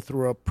we go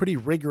through a pretty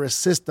rigorous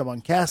system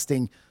on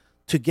casting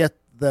to get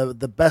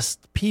the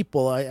best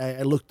people.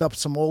 I looked up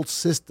some old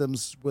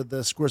systems with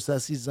the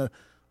Scorsese's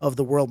of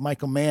the world,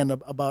 Michael Mann,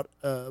 about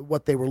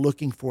what they were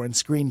looking for in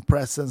screen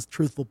presence,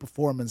 truthful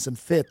performance, and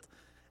fit.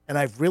 And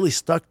I've really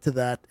stuck to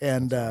that.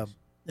 And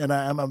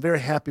I'm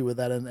very happy with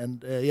that. And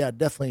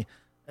definitely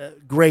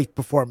great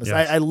performance.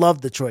 Yes. I love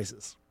the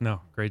choices.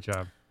 No, great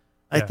job.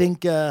 I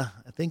think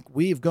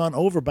we've gone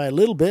over by a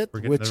little bit,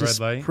 which is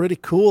pretty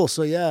cool.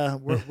 So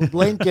we're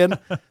blinking.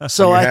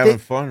 So you're I having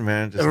think fun,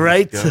 man. Just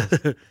right.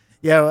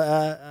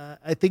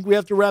 I think we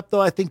have to wrap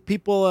though. I think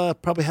people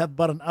probably have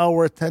about an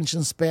hour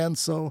attention span.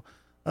 So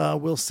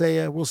we'll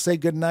say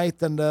good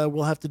night, and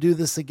we'll have to do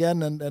this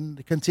again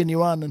and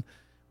continue on. And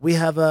we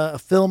have a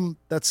film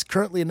that's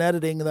currently in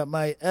editing that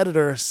my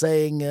editor is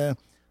saying.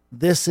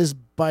 This is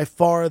by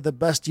far the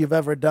best you've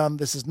ever done.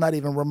 This is not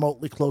even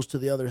remotely close to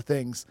the other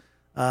things.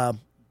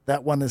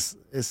 That one is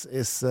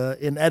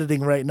in editing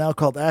right now,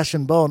 called Ash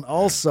and Bone,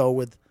 also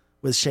with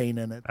Shane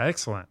in it.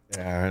 Excellent.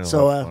 Yeah,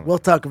 so we'll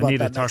talk about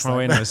that. I need to talk my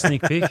way into a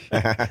sneak peek.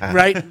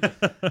 Right.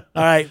 All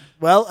right.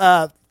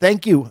 Well,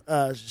 thank you,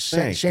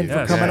 Shane,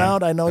 for coming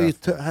out. I know you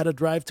had a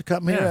drive to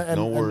come here. And,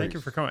 no worries. Thank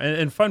you for coming.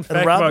 And fun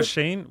fact about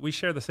Shane, we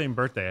share the same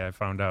birthday, I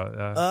found out.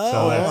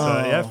 So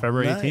that's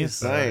February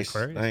 18th.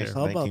 Nice.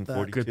 How about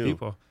that? Good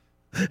people.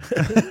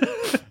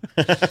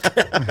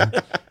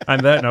 On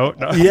that note,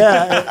 no.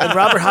 And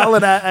Robert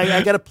Holland,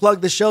 I got to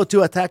plug the show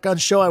too. Attack on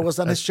Show. I was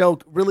on his show.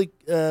 Really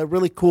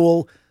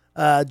cool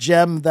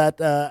gem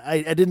that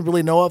I didn't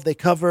really know of. They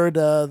covered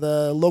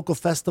the local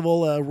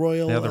festival,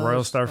 Royal. Yeah, the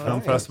Royal Star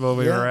Film Festival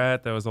we were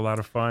at. That was a lot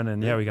of fun,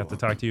 and we got to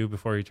talk to you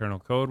before Eternal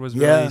Code was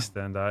released,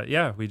 and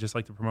we just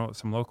like to promote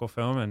some local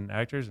film and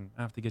actors, and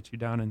have to get you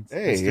down in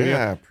the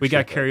studio. We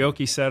got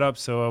karaoke set up,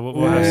 so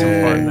we'll have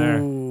some fun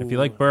there. If you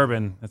like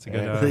bourbon, that's a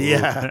good.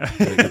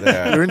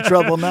 You're in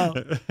trouble now.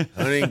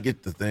 I didn't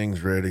get the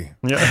things ready.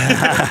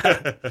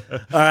 Yeah.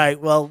 All right.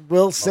 Well,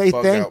 we'll say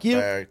thank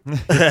you.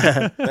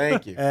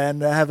 Thank you,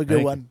 and have a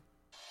good one.